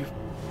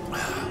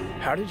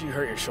did you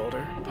hurt your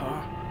shoulder,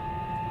 Pa?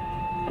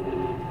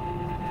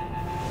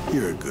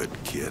 You're a good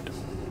kid.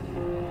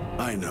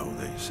 I know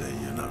they say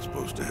you're not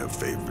supposed to have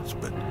favorites,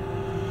 but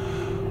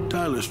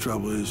Tyler's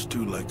trouble is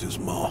too like his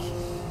ma.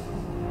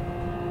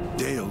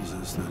 Dale's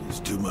is that he's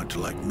too much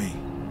like me.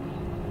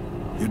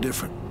 You're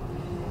different.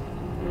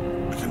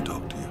 I can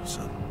talk to you,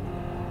 son.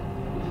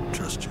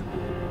 Trust you.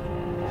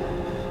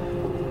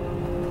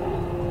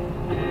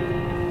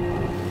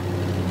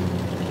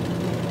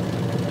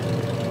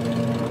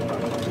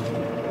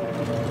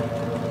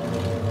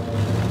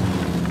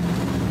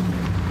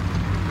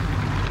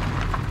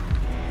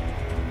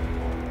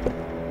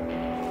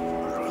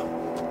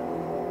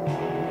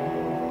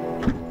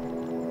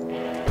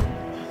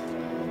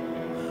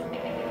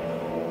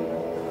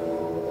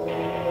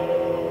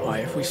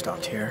 If we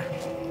stopped here.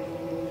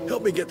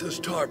 Help me get this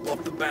tarp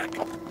off the back.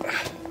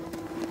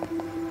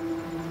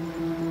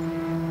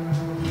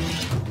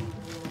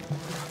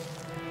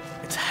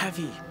 It's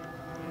heavy.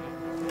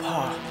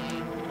 Pa,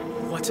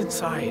 what's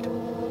inside?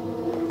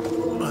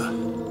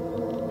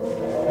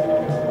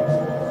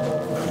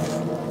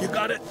 You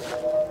got it?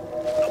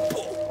 Now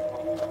pull.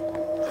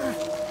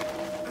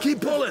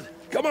 Keep pulling.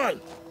 Come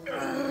on.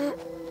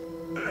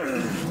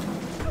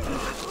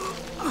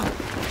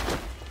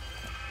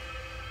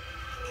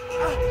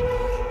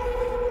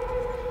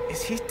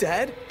 Is he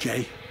dead?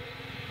 Jay,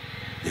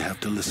 you have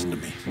to listen to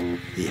me.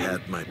 He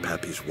had my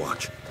pappy's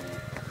watch.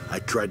 I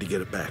tried to get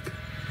it back,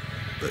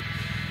 but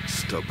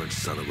stubborn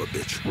son of a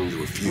bitch, he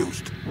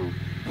refused.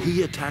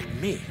 He attacked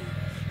me,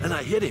 and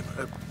I hit him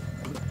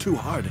too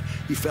hard.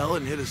 He fell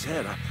and hit his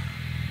head. I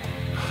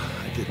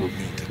didn't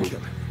mean to kill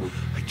him.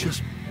 I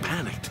just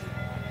panicked.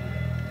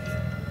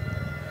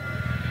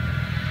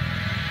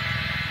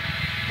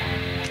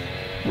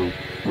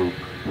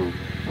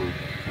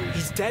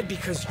 He's dead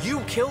because you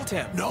killed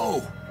him.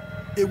 No,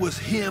 it was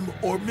him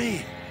or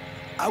me.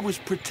 I was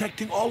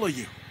protecting all of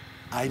you.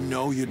 I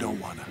know you don't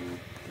wanna,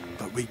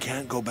 but we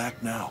can't go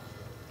back now.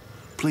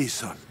 Please,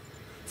 son,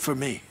 for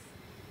me.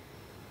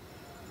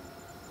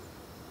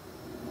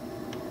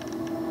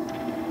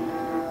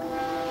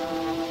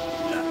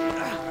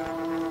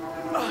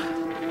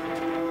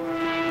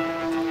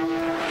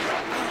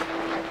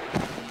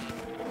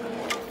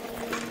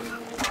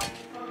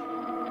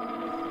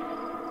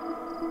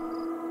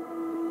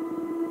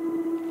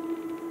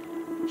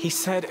 He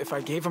said if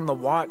I gave him the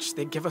watch,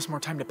 they'd give us more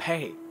time to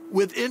pay.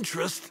 With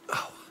interest?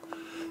 Oh,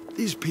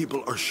 these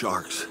people are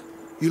sharks.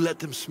 You let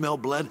them smell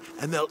blood,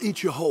 and they'll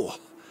eat you whole.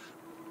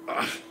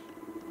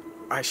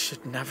 I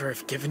should never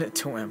have given it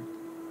to him.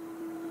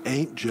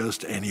 Ain't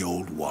just any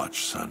old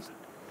watch, son.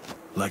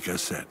 Like I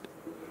said,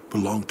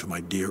 belonged to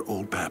my dear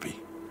old pappy.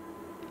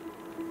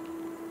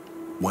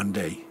 One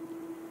day,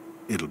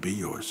 it'll be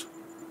yours.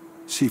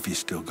 See if he's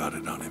still got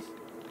it on him.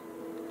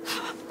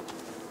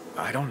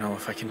 I don't know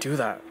if I can do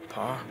that,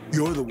 Pa.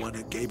 You're the one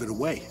who gave it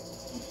away.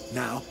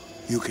 Now,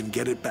 you can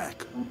get it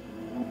back.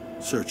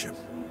 Search him.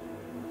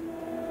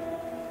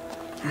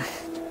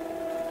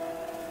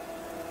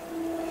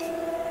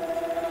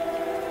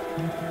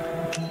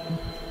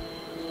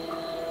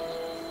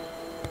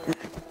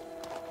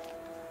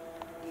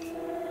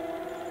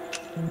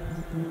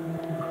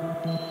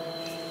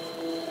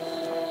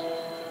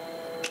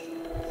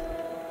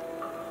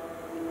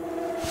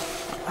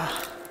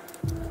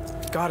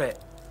 Got it.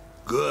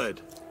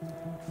 Good.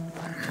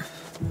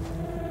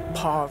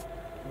 Pa,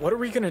 what are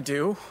we gonna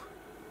do?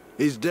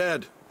 He's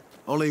dead.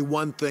 Only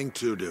one thing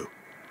to do.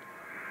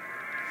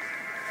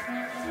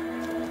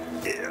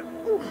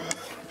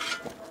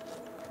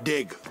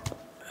 Dig.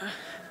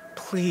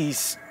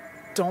 Please,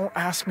 don't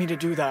ask me to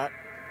do that.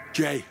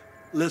 Jay,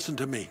 listen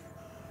to me.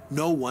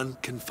 No one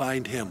can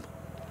find him.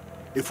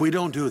 If we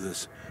don't do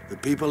this, the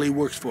people he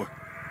works for...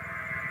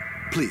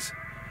 Please,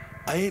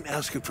 I ain't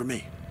asking for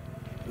me.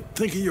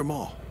 Think of your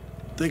ma.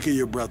 Think of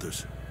your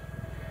brothers.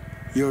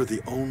 You're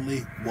the only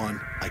one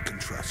I can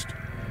trust.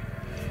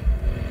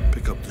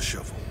 Pick up the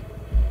shovel.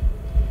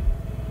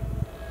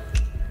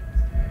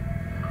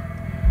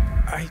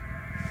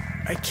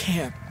 I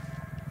can't.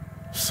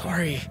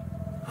 Sorry.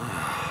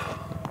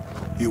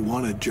 You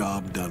want a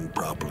job done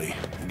properly,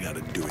 you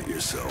gotta do it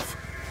yourself.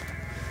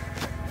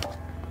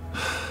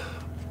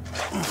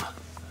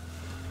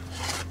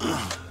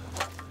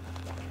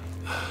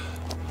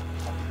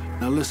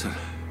 Now listen,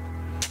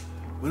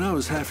 when I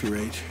was half your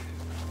age,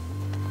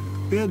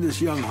 we had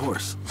this young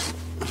horse.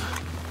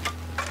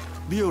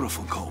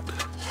 Beautiful colt.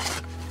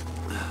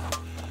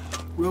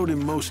 Rode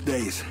him most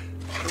days.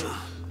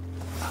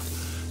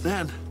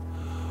 Then,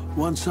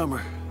 one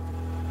summer,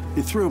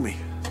 he threw me.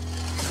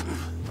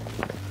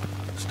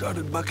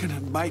 Started bucking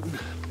and biting.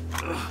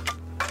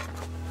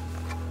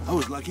 I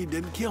was lucky he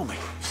didn't kill me.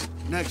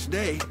 Next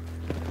day,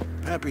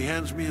 Pappy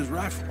hands me his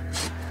rifle.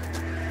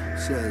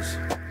 Says,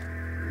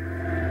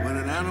 when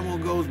an animal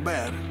goes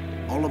bad,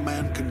 all a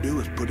man can do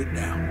is put it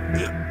down.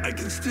 Yeah, I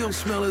can still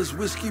smell his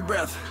whiskey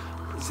breath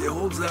as he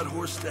holds that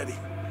horse steady.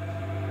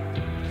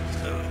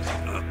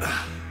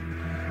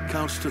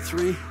 Counts to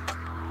 3.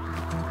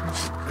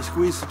 I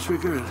squeezed the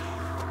trigger, and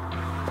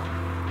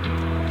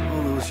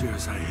all those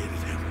years I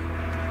hated him.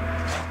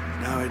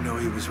 Now I know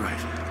he was right.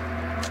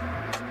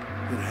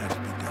 It had to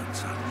be done,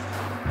 son.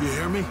 You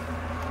hear me?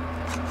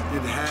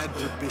 It had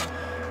to be.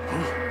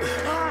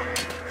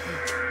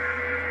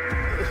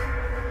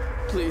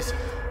 Please.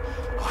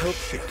 Oh,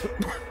 shit.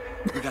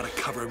 We gotta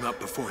cover him up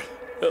before he...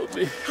 Help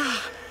me.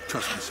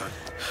 Trust me, son.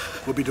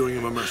 We'll be doing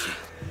him a mercy.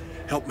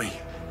 Help me.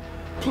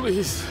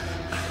 Please.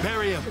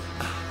 Bury him.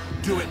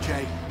 Do it,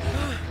 Jay.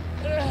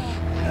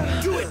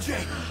 Do it,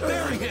 Jay.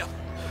 Bury him.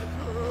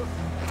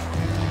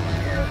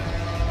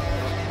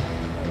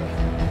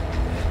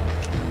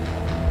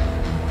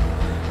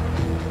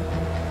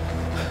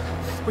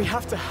 We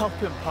have to help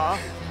him, Pa.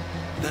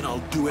 Then I'll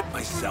do it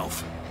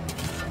myself.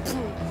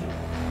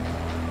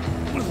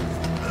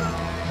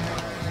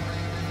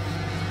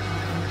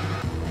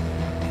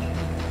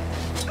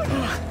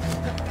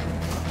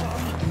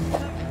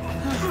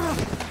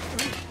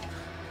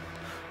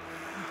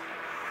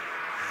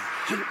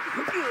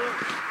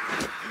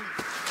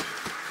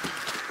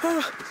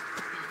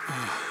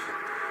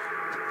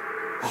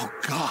 Oh,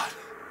 God.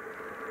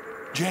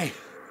 Jay.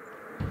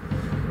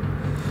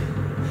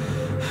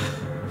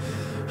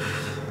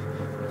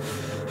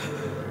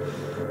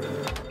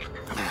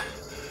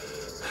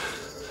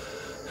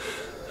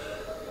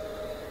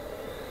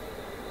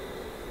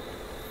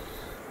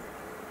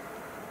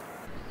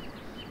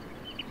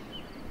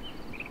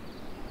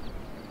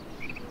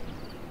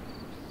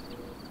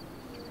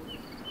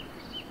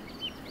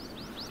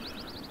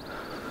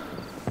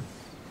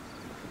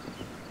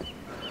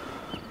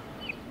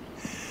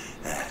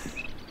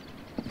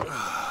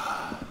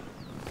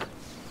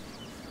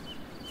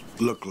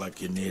 Look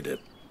like you need it.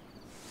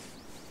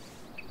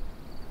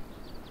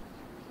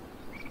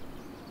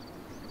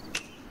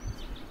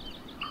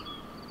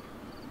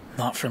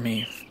 Not for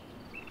me.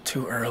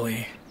 Too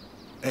early.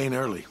 Ain't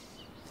early.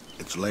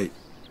 It's late.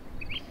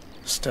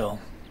 Still,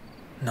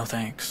 no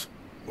thanks.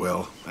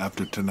 Well,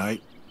 after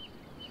tonight,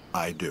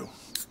 I do.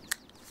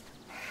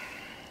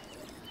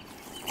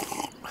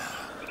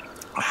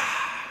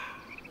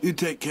 You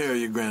take care of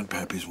your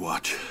grandpappy's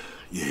watch.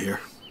 You hear?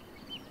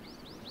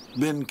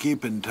 Been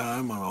keeping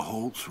time on a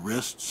Holt's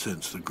wrist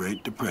since the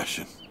Great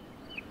Depression.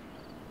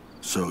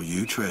 So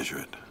you treasure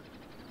it.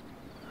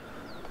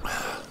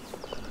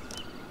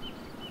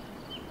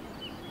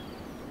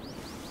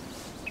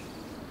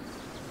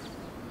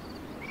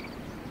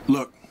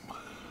 Look,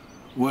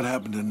 what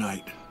happened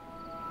tonight?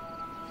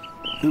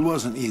 It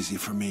wasn't easy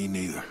for me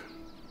neither.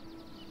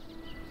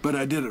 But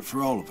I did it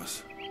for all of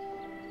us.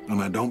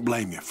 And I don't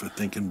blame you for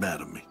thinking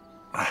bad of me.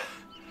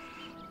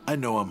 I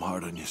know I'm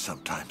hard on you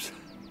sometimes.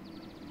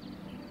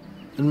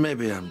 And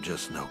maybe I'm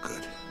just no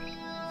good.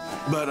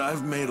 But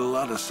I've made a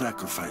lot of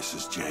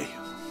sacrifices, Jay.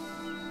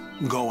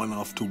 Going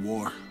off to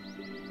war.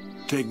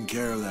 Taking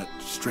care of that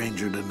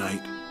stranger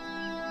tonight.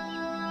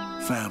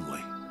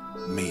 Family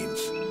means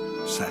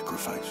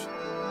sacrifice.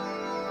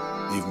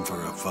 Even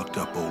for a fucked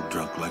up old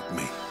drunk like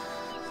me.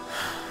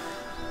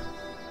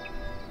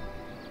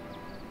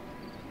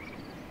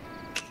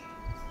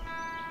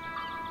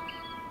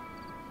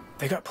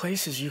 They got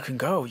places you can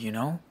go, you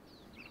know?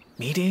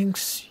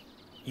 Meetings.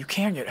 You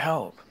can get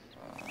help.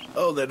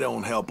 Oh, they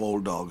don't help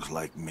old dogs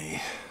like me.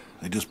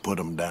 They just put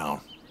them down.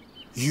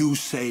 You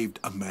saved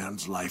a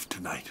man's life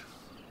tonight.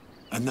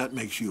 And that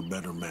makes you a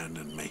better man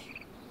than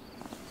me.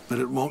 But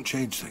it won't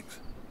change things.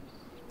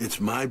 It's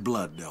my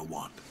blood they'll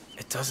want.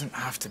 It doesn't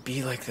have to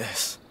be like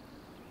this.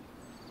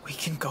 We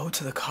can go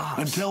to the cops.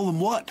 And tell them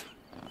what?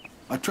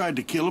 I tried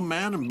to kill a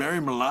man and bury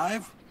him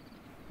alive?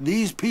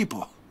 These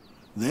people,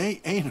 they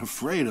ain't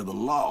afraid of the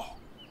law.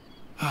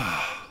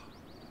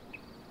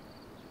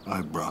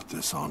 I brought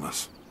this on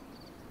us.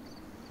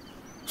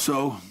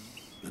 So,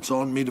 it's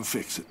on me to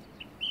fix it.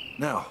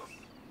 Now,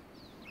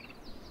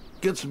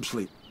 get some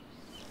sleep.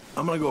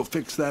 I'm gonna go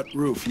fix that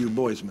roof you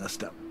boys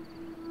messed up.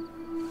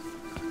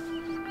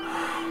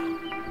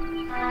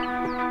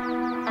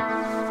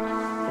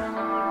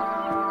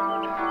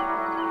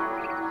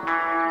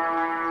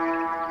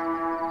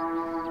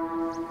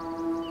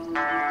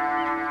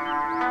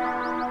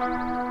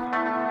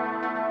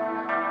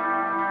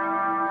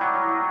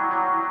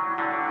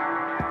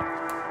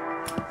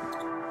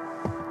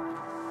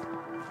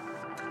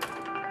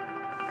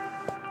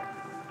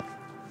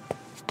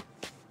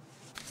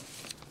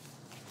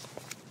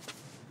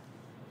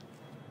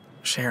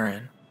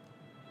 Sharon,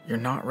 you're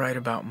not right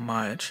about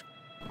much,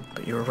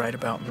 but you were right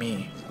about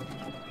me.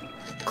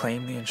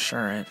 Claim the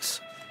insurance.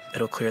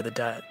 It'll clear the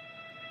debt.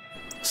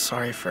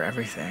 Sorry for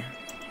everything.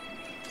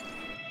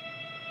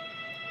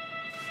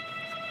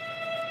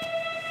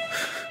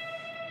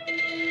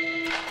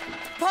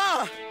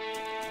 Pa!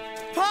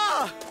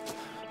 Pa!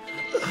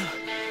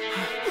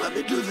 Let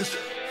me do this.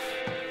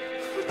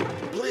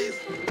 Please.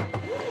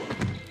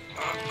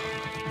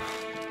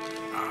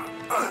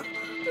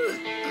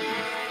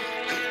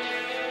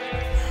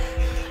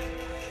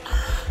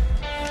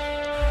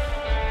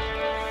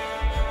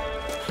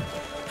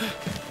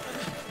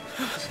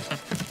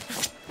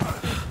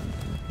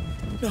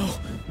 No,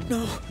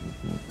 no,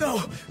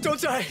 no,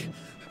 don't die!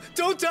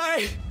 Don't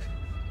die!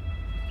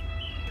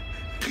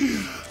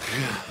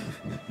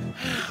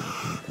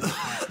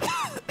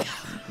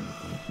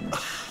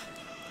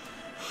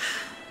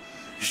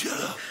 Shut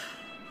up.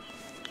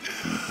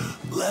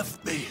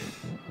 Left me.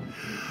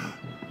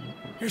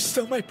 You're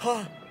still my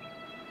pa.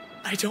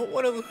 I don't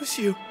want to lose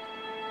you.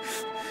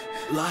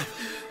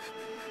 Life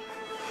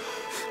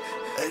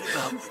ain't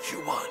about what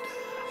you want.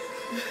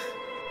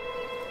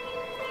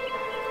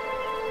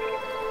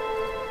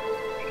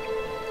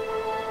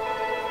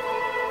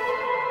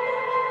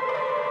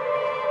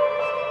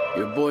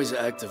 Your boy's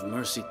act of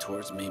mercy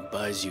towards me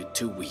buys you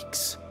 2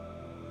 weeks.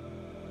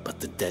 But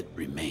the debt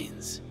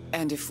remains.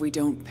 And if we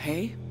don't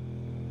pay?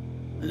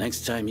 The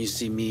next time you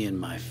see me and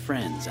my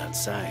friends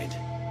outside,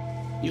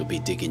 you'll be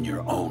digging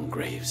your own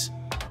graves.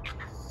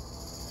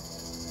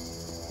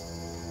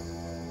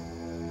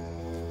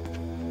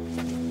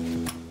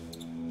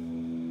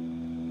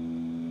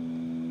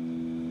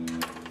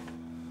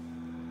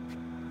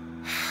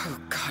 Oh,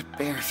 God,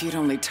 Bear, if you'd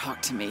only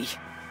talk to me.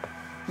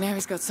 Now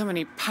he's got so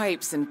many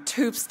pipes and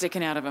tubes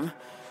sticking out of him.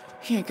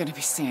 He ain't gonna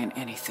be saying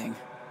anything.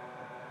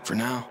 For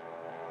now.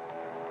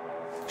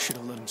 Should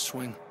have let him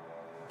swing.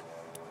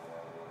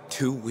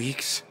 2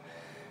 weeks?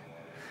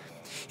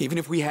 Even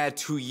if we had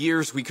 2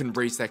 years, we couldn't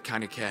raise that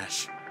kind of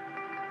cash.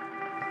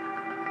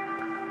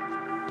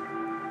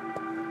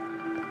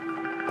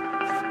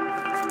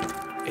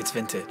 It's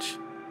vintage.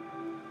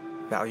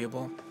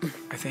 Valuable,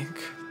 I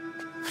think.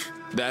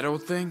 That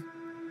old thing?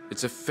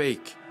 It's a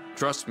fake.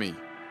 Trust me.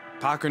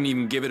 Pa couldn't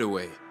even give it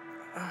away.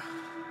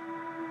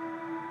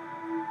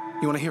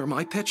 You want to hear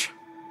my pitch?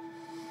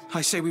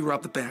 I say we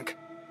rob the bank.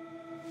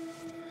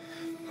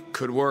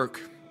 Could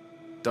work.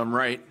 Done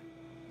right.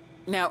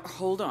 Now,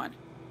 hold on.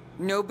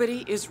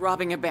 Nobody is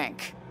robbing a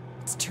bank.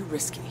 It's too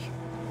risky.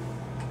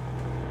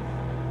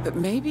 But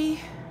maybe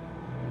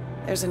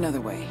there's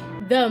another way.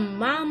 The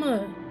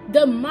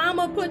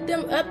mama put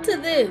them up to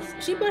this.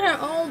 She put her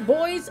own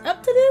boys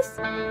up to this?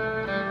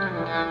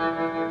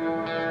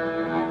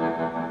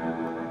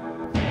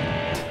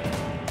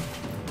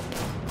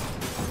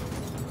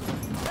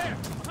 There,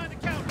 behind the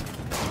counter.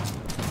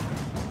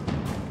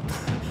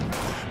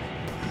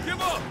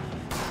 Give up!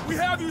 We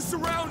have you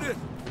surrounded!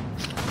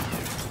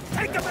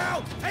 Take them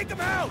out! Take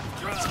them out!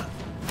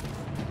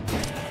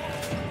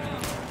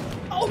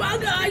 Oh my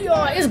God,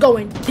 y'all. It's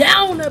going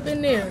down up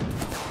in there.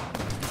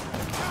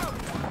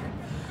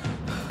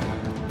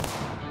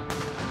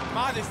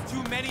 Ma, there's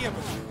too many of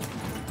them.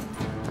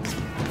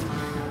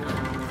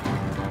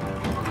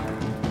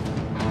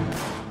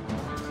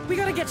 We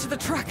gotta get to the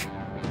truck.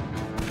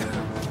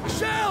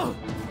 Shell!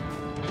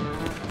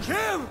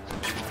 Kim!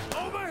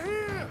 Over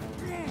here!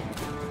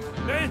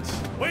 Vince,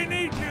 we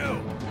need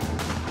you!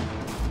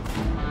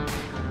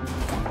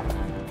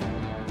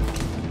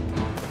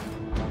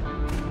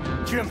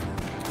 Jim,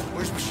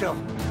 where's Michelle?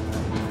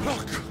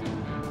 Look!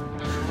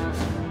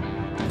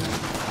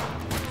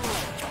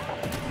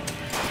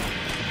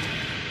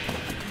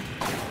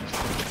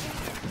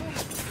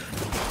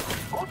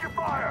 Hold your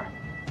fire!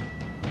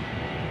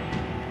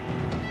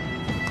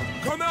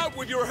 Come out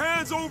with your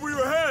hands over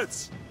your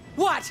heads!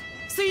 What?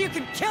 So you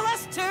can kill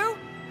us too?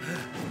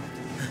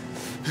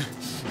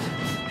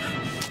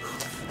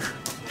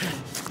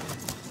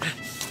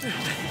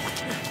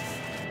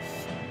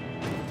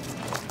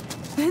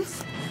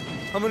 Vince?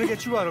 I'm gonna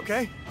get you out,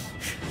 okay?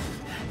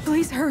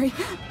 Please hurry.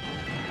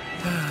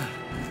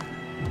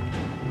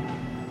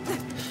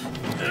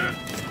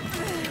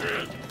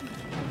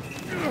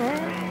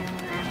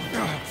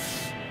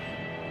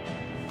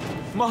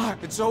 Ma,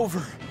 it's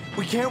over.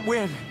 We can't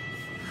win.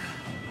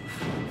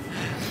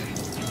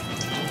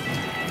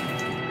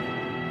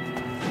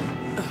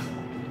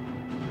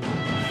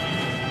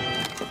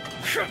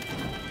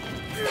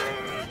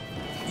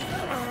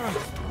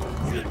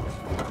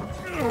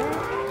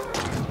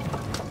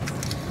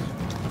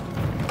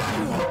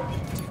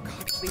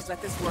 Please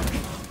let this work.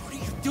 What are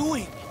you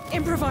doing?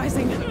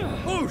 Improvising.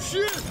 Oh,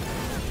 shit!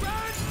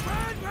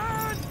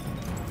 Run!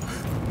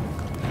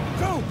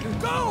 Go!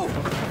 Go!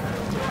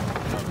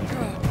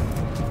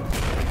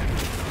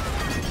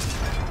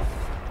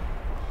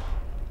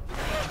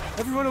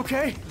 Everyone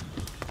okay?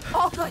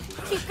 All good.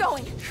 Keep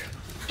going.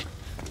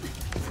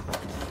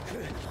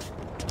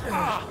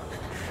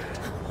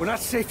 We're not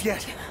safe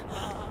yet.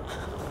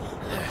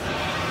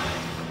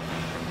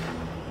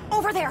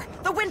 Over there,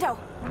 the window.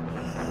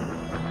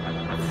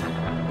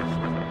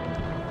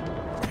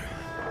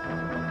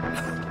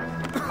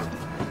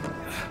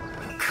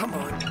 Come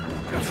on.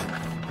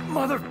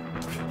 Mother...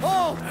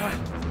 Oh!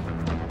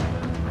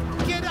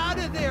 Get out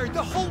of there!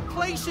 The whole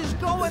place is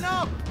going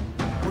up!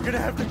 We're gonna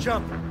have to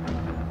jump.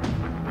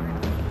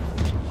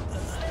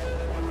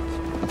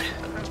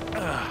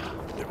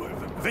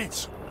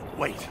 Vince,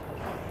 wait.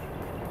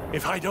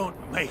 If I don't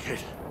make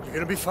it... You're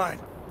gonna be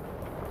fine.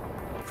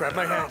 Grab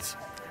my hands.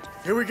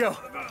 Here we go.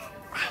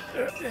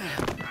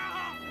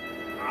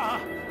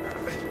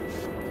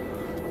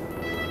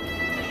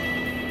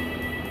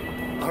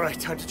 All right,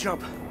 time to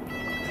jump.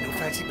 And no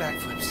fancy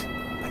backflips.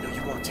 I know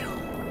you want to.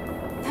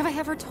 Have I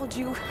ever told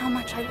you how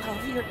much I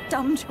love your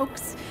dumb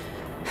jokes?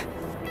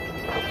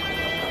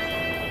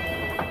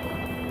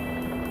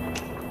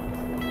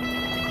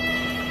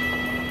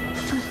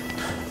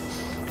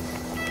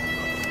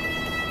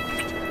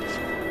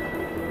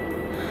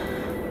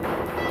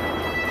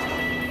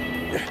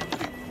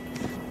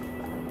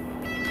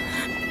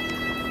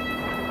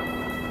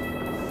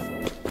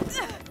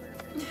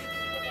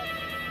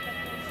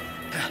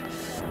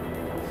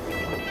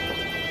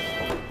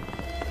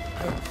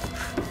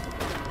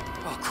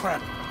 Oh,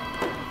 crap.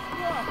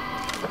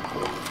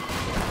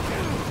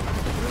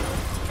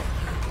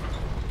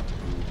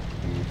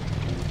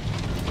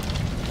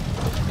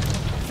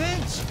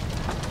 Vince!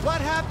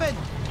 What happened?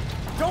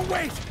 Don't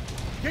wait!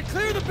 Get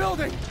clear of the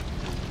building!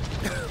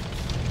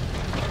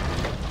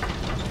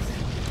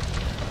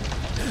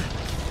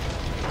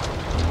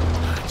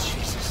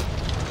 Jesus.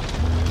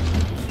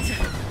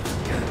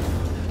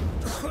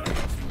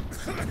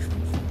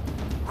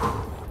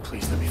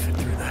 Please let me fit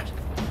through that.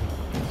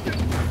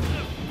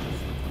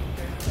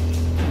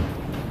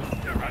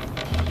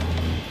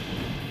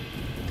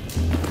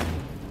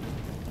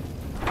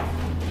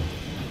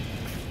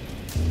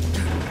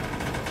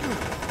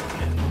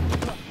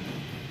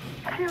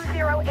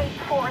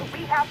 2084,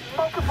 we have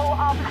multiple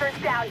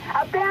officers down.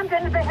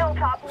 Abandon the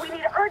hilltop. We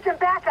need urgent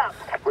backup.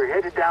 We're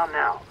headed down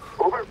now.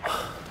 Over.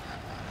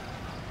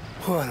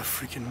 What a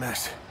freaking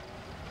mess.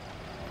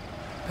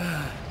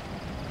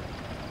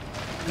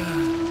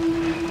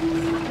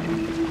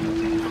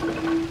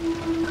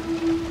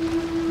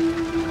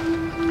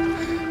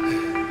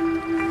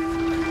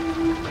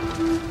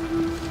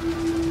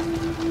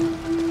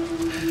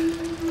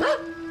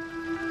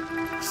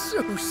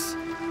 Zeus.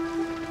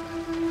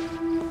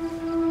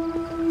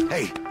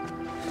 Hey,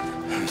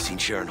 have you seen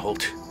Sharon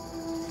Holt?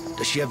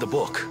 Does she have the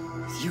book?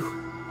 You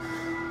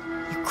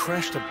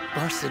crashed a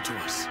bus into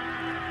us.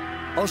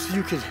 Also,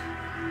 you could...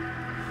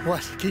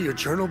 What, get your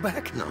journal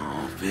back?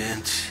 No,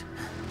 Vince.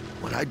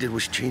 What I did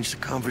was change the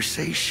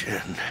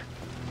conversation.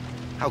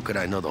 How could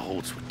I know the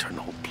Holts would turn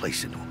the whole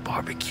place into a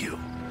barbecue?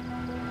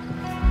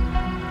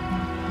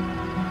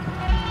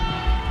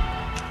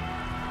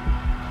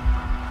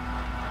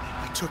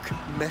 I took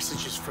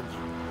messages from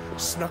you,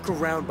 snuck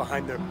around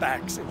behind their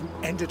backs, and you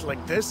ended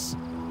like this?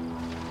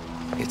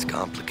 It's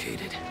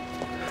complicated.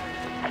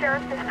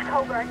 Sheriff, this is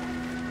Coburn.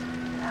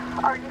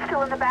 Are you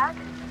still in the back?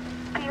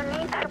 Do you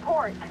need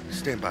support?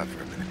 Stand by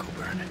for a minute,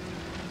 Coburn.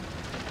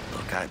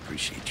 Look, I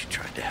appreciate you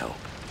trying to help.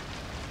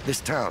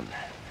 This town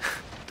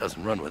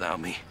doesn't run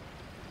without me.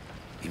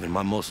 Even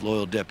my most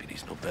loyal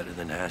deputies know better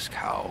than to ask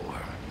how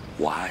or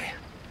why.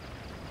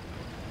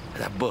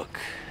 That book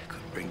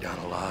could bring down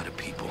a lot of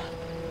people,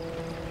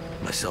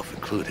 myself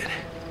included.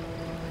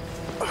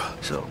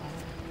 So,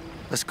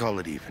 let's call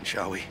it even,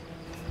 shall we?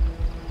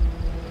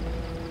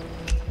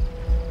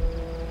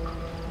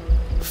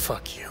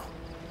 Fuck you.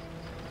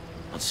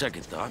 On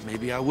second thought,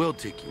 maybe I will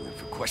take you in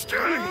for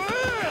questioning.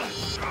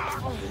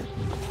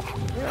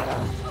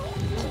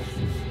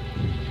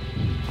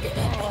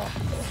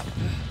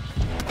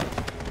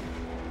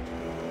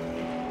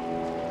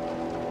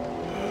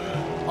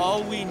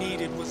 All we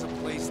needed was a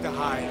place to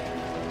hide.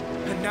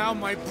 And now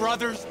my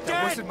brother's dead!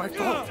 That wasn't my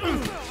fault.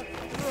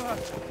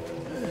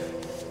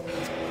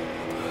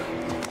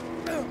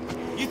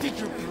 You think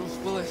you're Bruce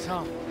Willis,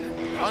 huh?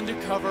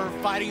 Undercover,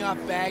 fighting off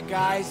bad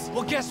guys?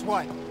 Well, guess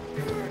what?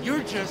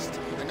 You're just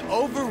an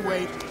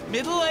overweight,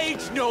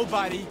 middle-aged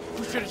nobody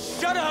who should have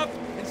shut up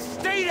and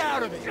stayed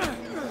out of it!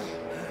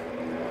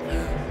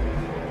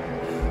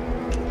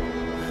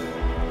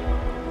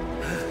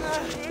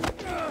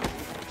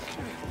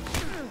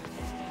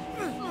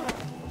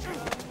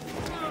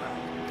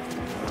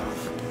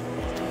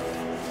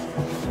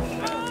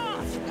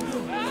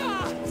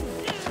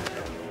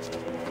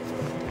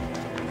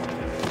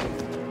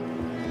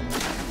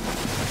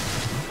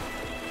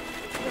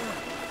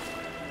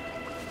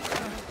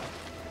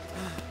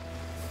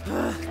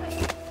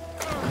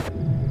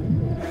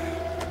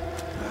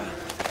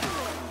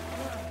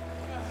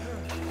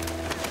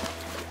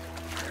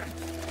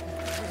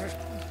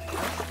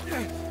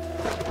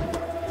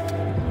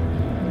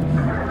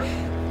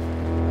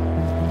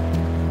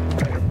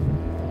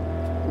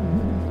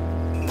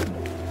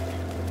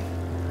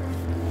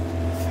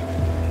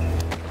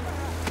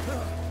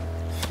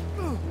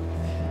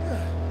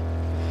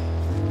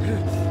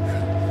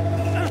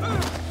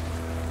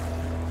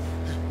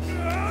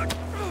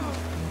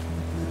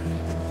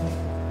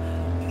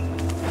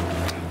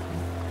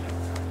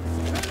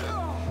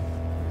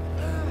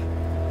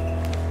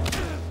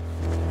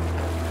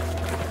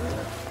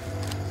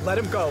 Let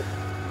him go.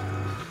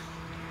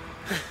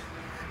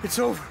 It's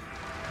over.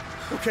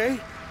 Okay?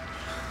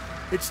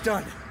 It's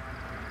done.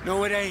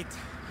 No, it ain't.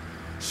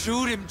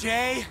 Shoot him,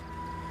 Jay.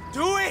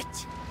 Do it!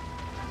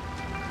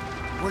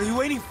 What are you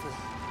waiting for?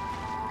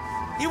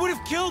 He would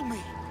have killed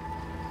me.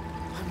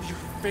 I'm your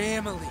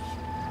family.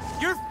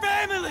 Your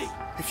family!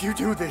 If you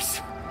do this,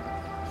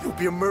 you'll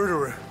be a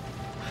murderer.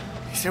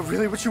 Is that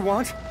really what you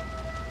want?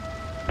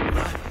 Ain't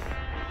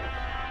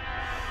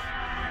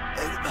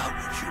about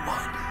what you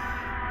want.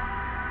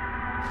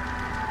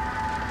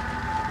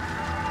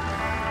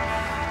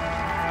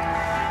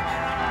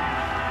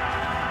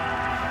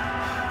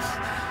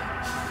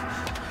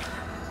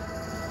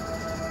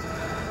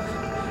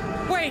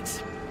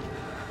 Wait!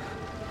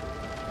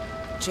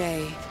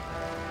 Jay,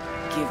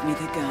 give me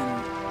the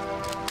gun.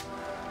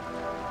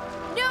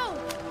 No!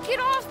 Get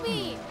off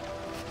me!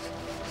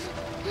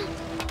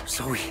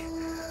 Zoe.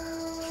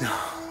 No,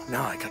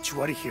 now I got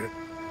you out of here.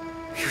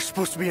 You're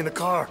supposed to be in the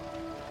car.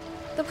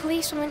 The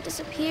policewoman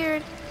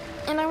disappeared,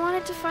 and I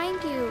wanted to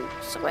find you,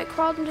 so I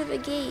crawled into the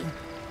gate.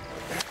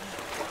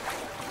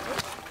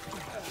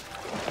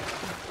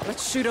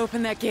 Let's shoot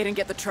open that gate and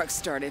get the truck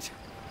started.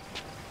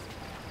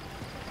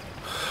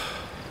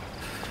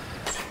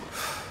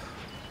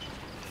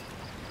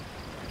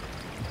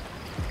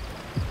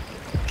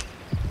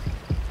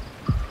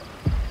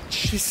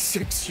 She's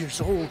 6 years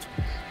old.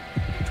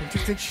 Don't you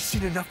think she's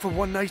seen enough for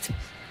one night?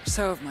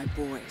 So have my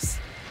boys.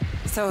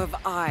 So have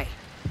I.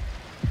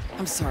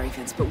 I'm sorry,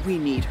 Vince, but we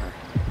need her.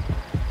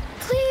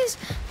 Please,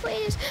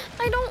 please,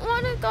 I don't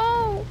want to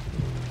go.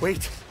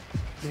 Wait,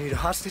 you need a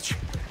hostage?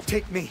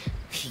 Take me.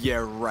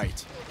 Yeah,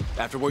 right.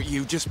 After what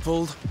you just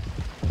pulled,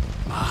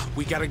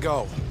 we gotta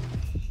go.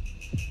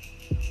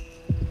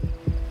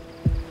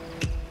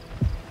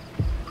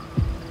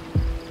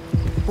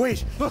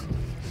 Wait, look!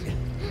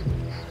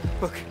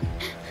 Look,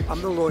 I'm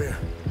the lawyer.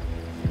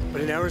 But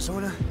in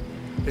Arizona,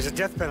 there's a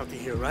death penalty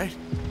here, right?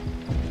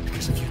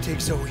 Because if you take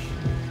Zoe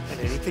and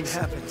anything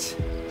happens,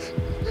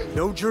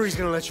 no jury's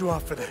gonna let you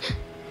off for that.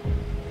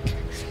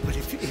 But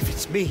if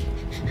it's me,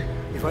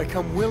 if I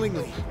come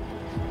willingly,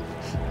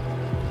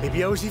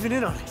 maybe I was even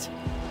in on it.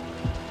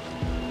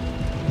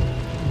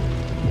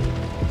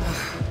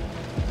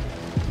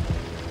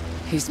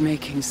 He's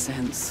making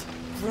sense.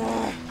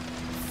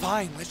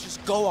 Fine, let's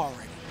just go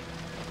already.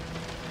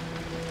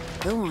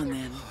 Go on,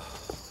 then.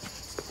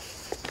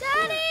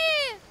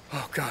 Daddy!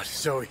 Oh, God,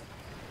 Zoe.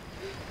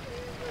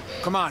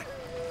 Come on,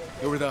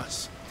 you're with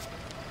us.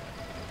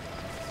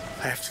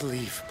 I have to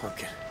leave,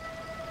 Pumpkin.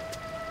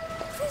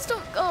 Please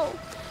don't go.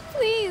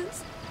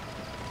 Please.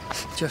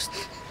 Just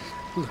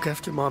look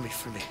after Mommy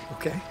for me,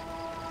 okay?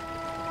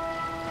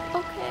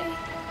 Okay.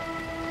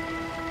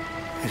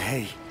 And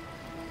hey,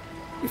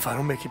 if I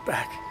don't make it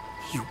back,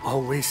 you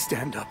always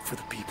stand up for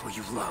the people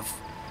you love.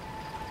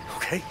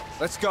 Okay?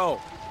 Let's go.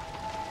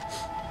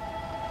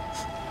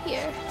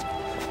 Here.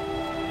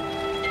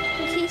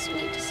 In case you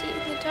need to see in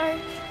the dark.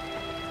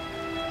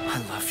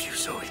 I love you,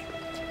 Zoe.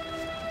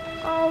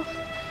 All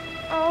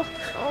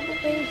the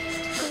way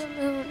to the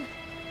moon.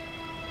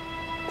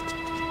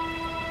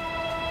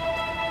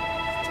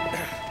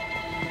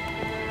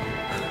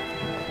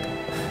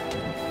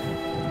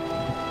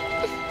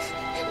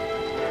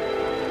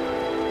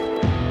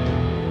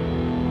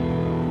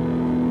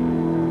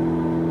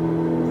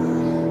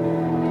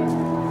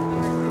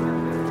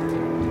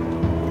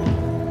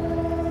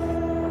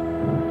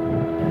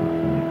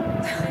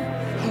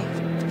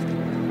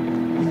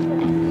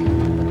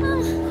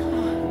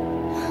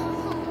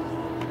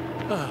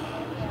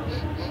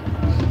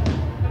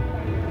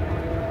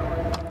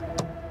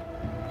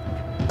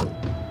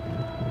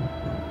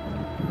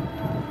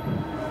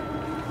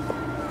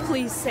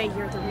 Please say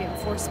you're the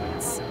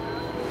reinforcements.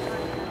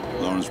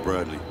 Lawrence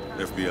Bradley,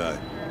 FBI.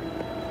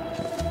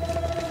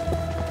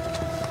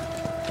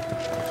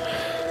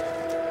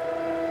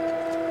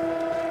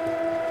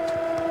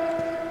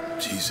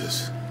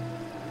 Jesus,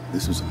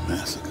 this was a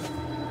massacre.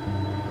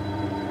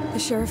 The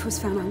sheriff was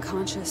found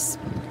unconscious.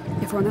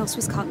 Everyone else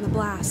was caught in the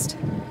blast.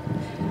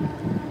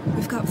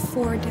 We've got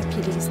 4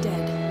 deputies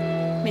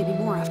dead. Maybe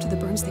more after the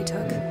burns they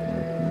took.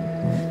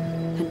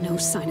 And no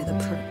sign of the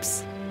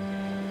perps.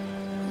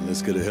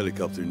 Let's get a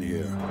helicopter in the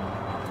air.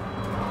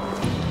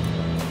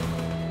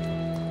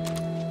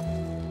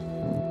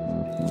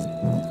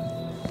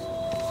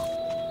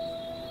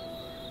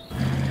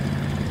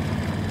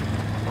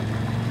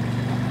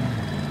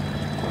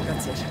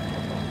 That's it.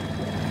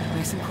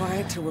 Nice and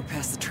quiet till we're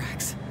past the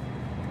tracks.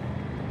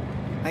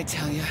 I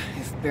tell you,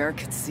 if Bear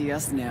could see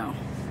us now.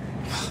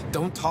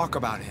 Don't talk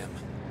about him.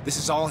 This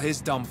is all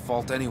his dumb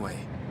fault anyway.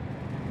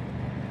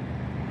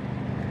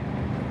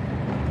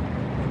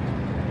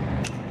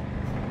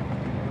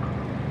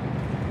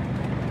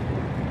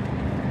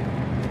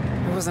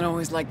 It wasn't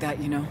always like that,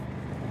 you know?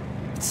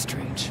 It's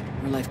strange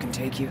where life can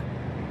take you.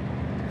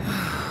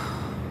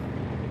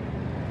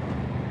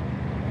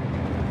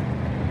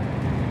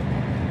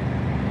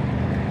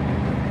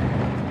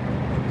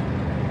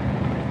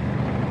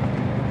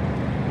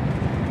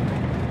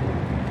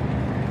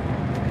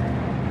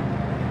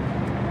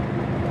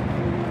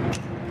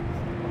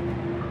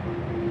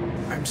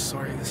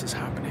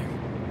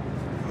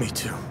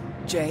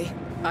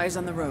 Eyes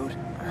on the road.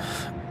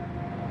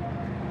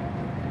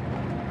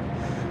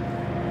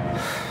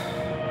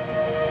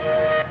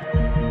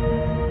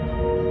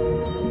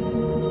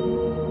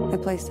 The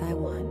place I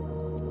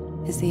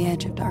want is the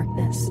edge of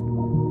darkness,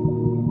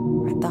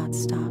 where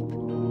thoughts stop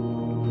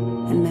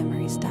and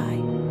memories die.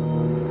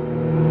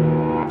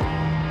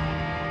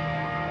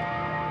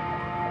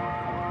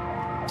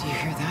 Do you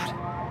hear that?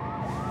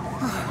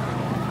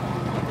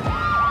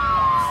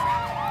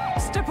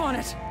 Step on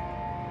it!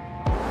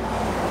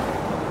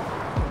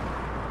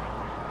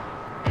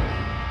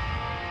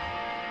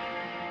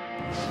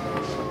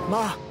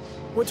 Ma,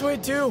 what do I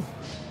do?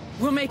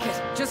 We'll make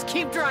it. Just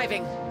keep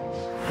driving.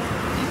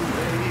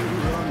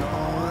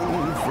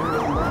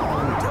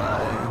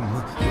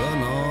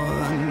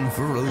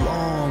 For a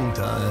long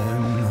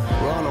time,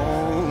 run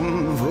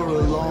on for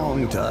a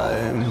long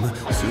time.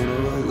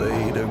 Sooner or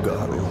later,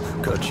 God'll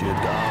cut you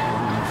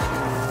down.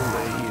 Sooner or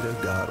later,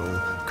 God'll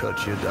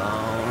cut you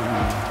down.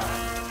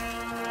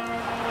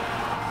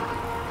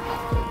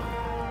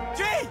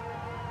 Jay!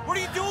 What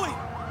are you doing?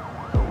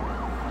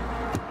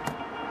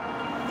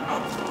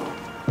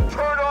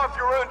 Turn off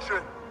your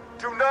engine.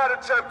 Do not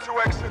attempt to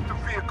exit the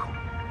vehicle.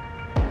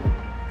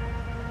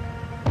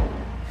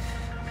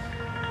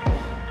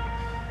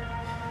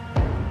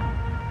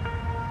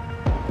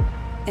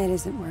 It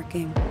isn't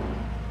working.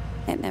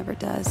 It never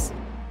does.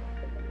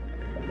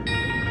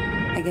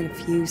 I get a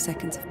few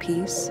seconds of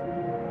peace.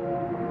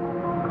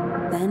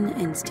 Then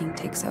instinct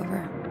takes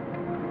over.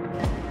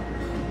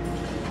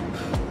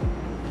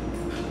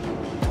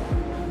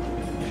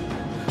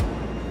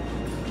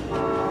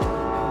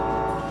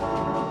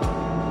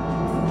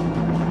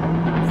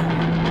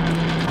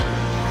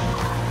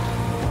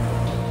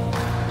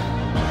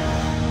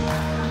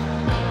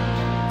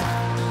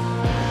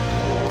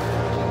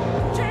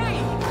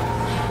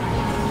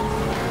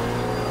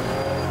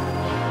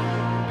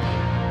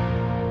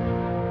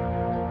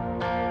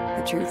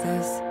 The truth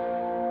is,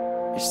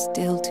 there's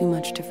still too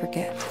much to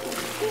forget.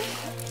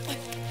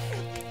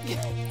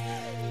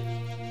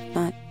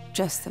 Not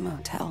just the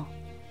motel,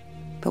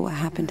 but what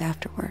happened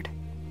afterward.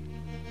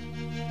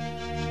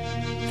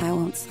 I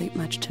won't sleep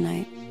much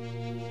tonight.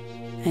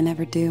 I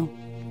never do.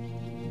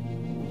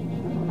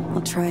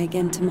 I'll try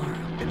again tomorrow.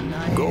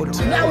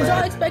 Now, was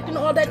y'all expecting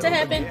all that to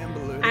happen?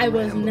 I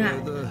was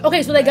not.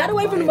 Okay, so they got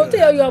away from the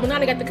motel, y'all, but now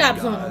they got the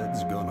cops on them.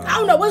 I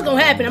don't know what's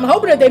gonna happen. I'm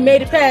hoping that they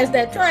made it past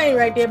that train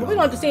right there, but we're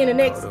gonna have to see in the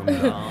next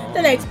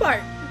the next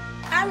part.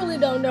 I really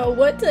don't know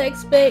what to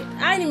expect.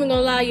 I ain't even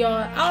gonna lie,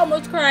 y'all. I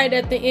almost cried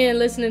at the end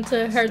listening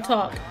to her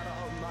talk.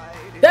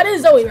 That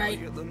is Zoe,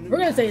 right? We're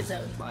gonna say it's Zoe.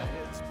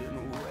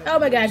 Oh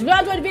my gosh, if y'all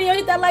enjoyed the video,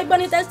 hit that like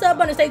button, hit that sub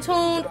button, stay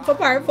tuned for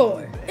part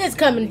 4. It's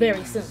coming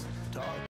very soon.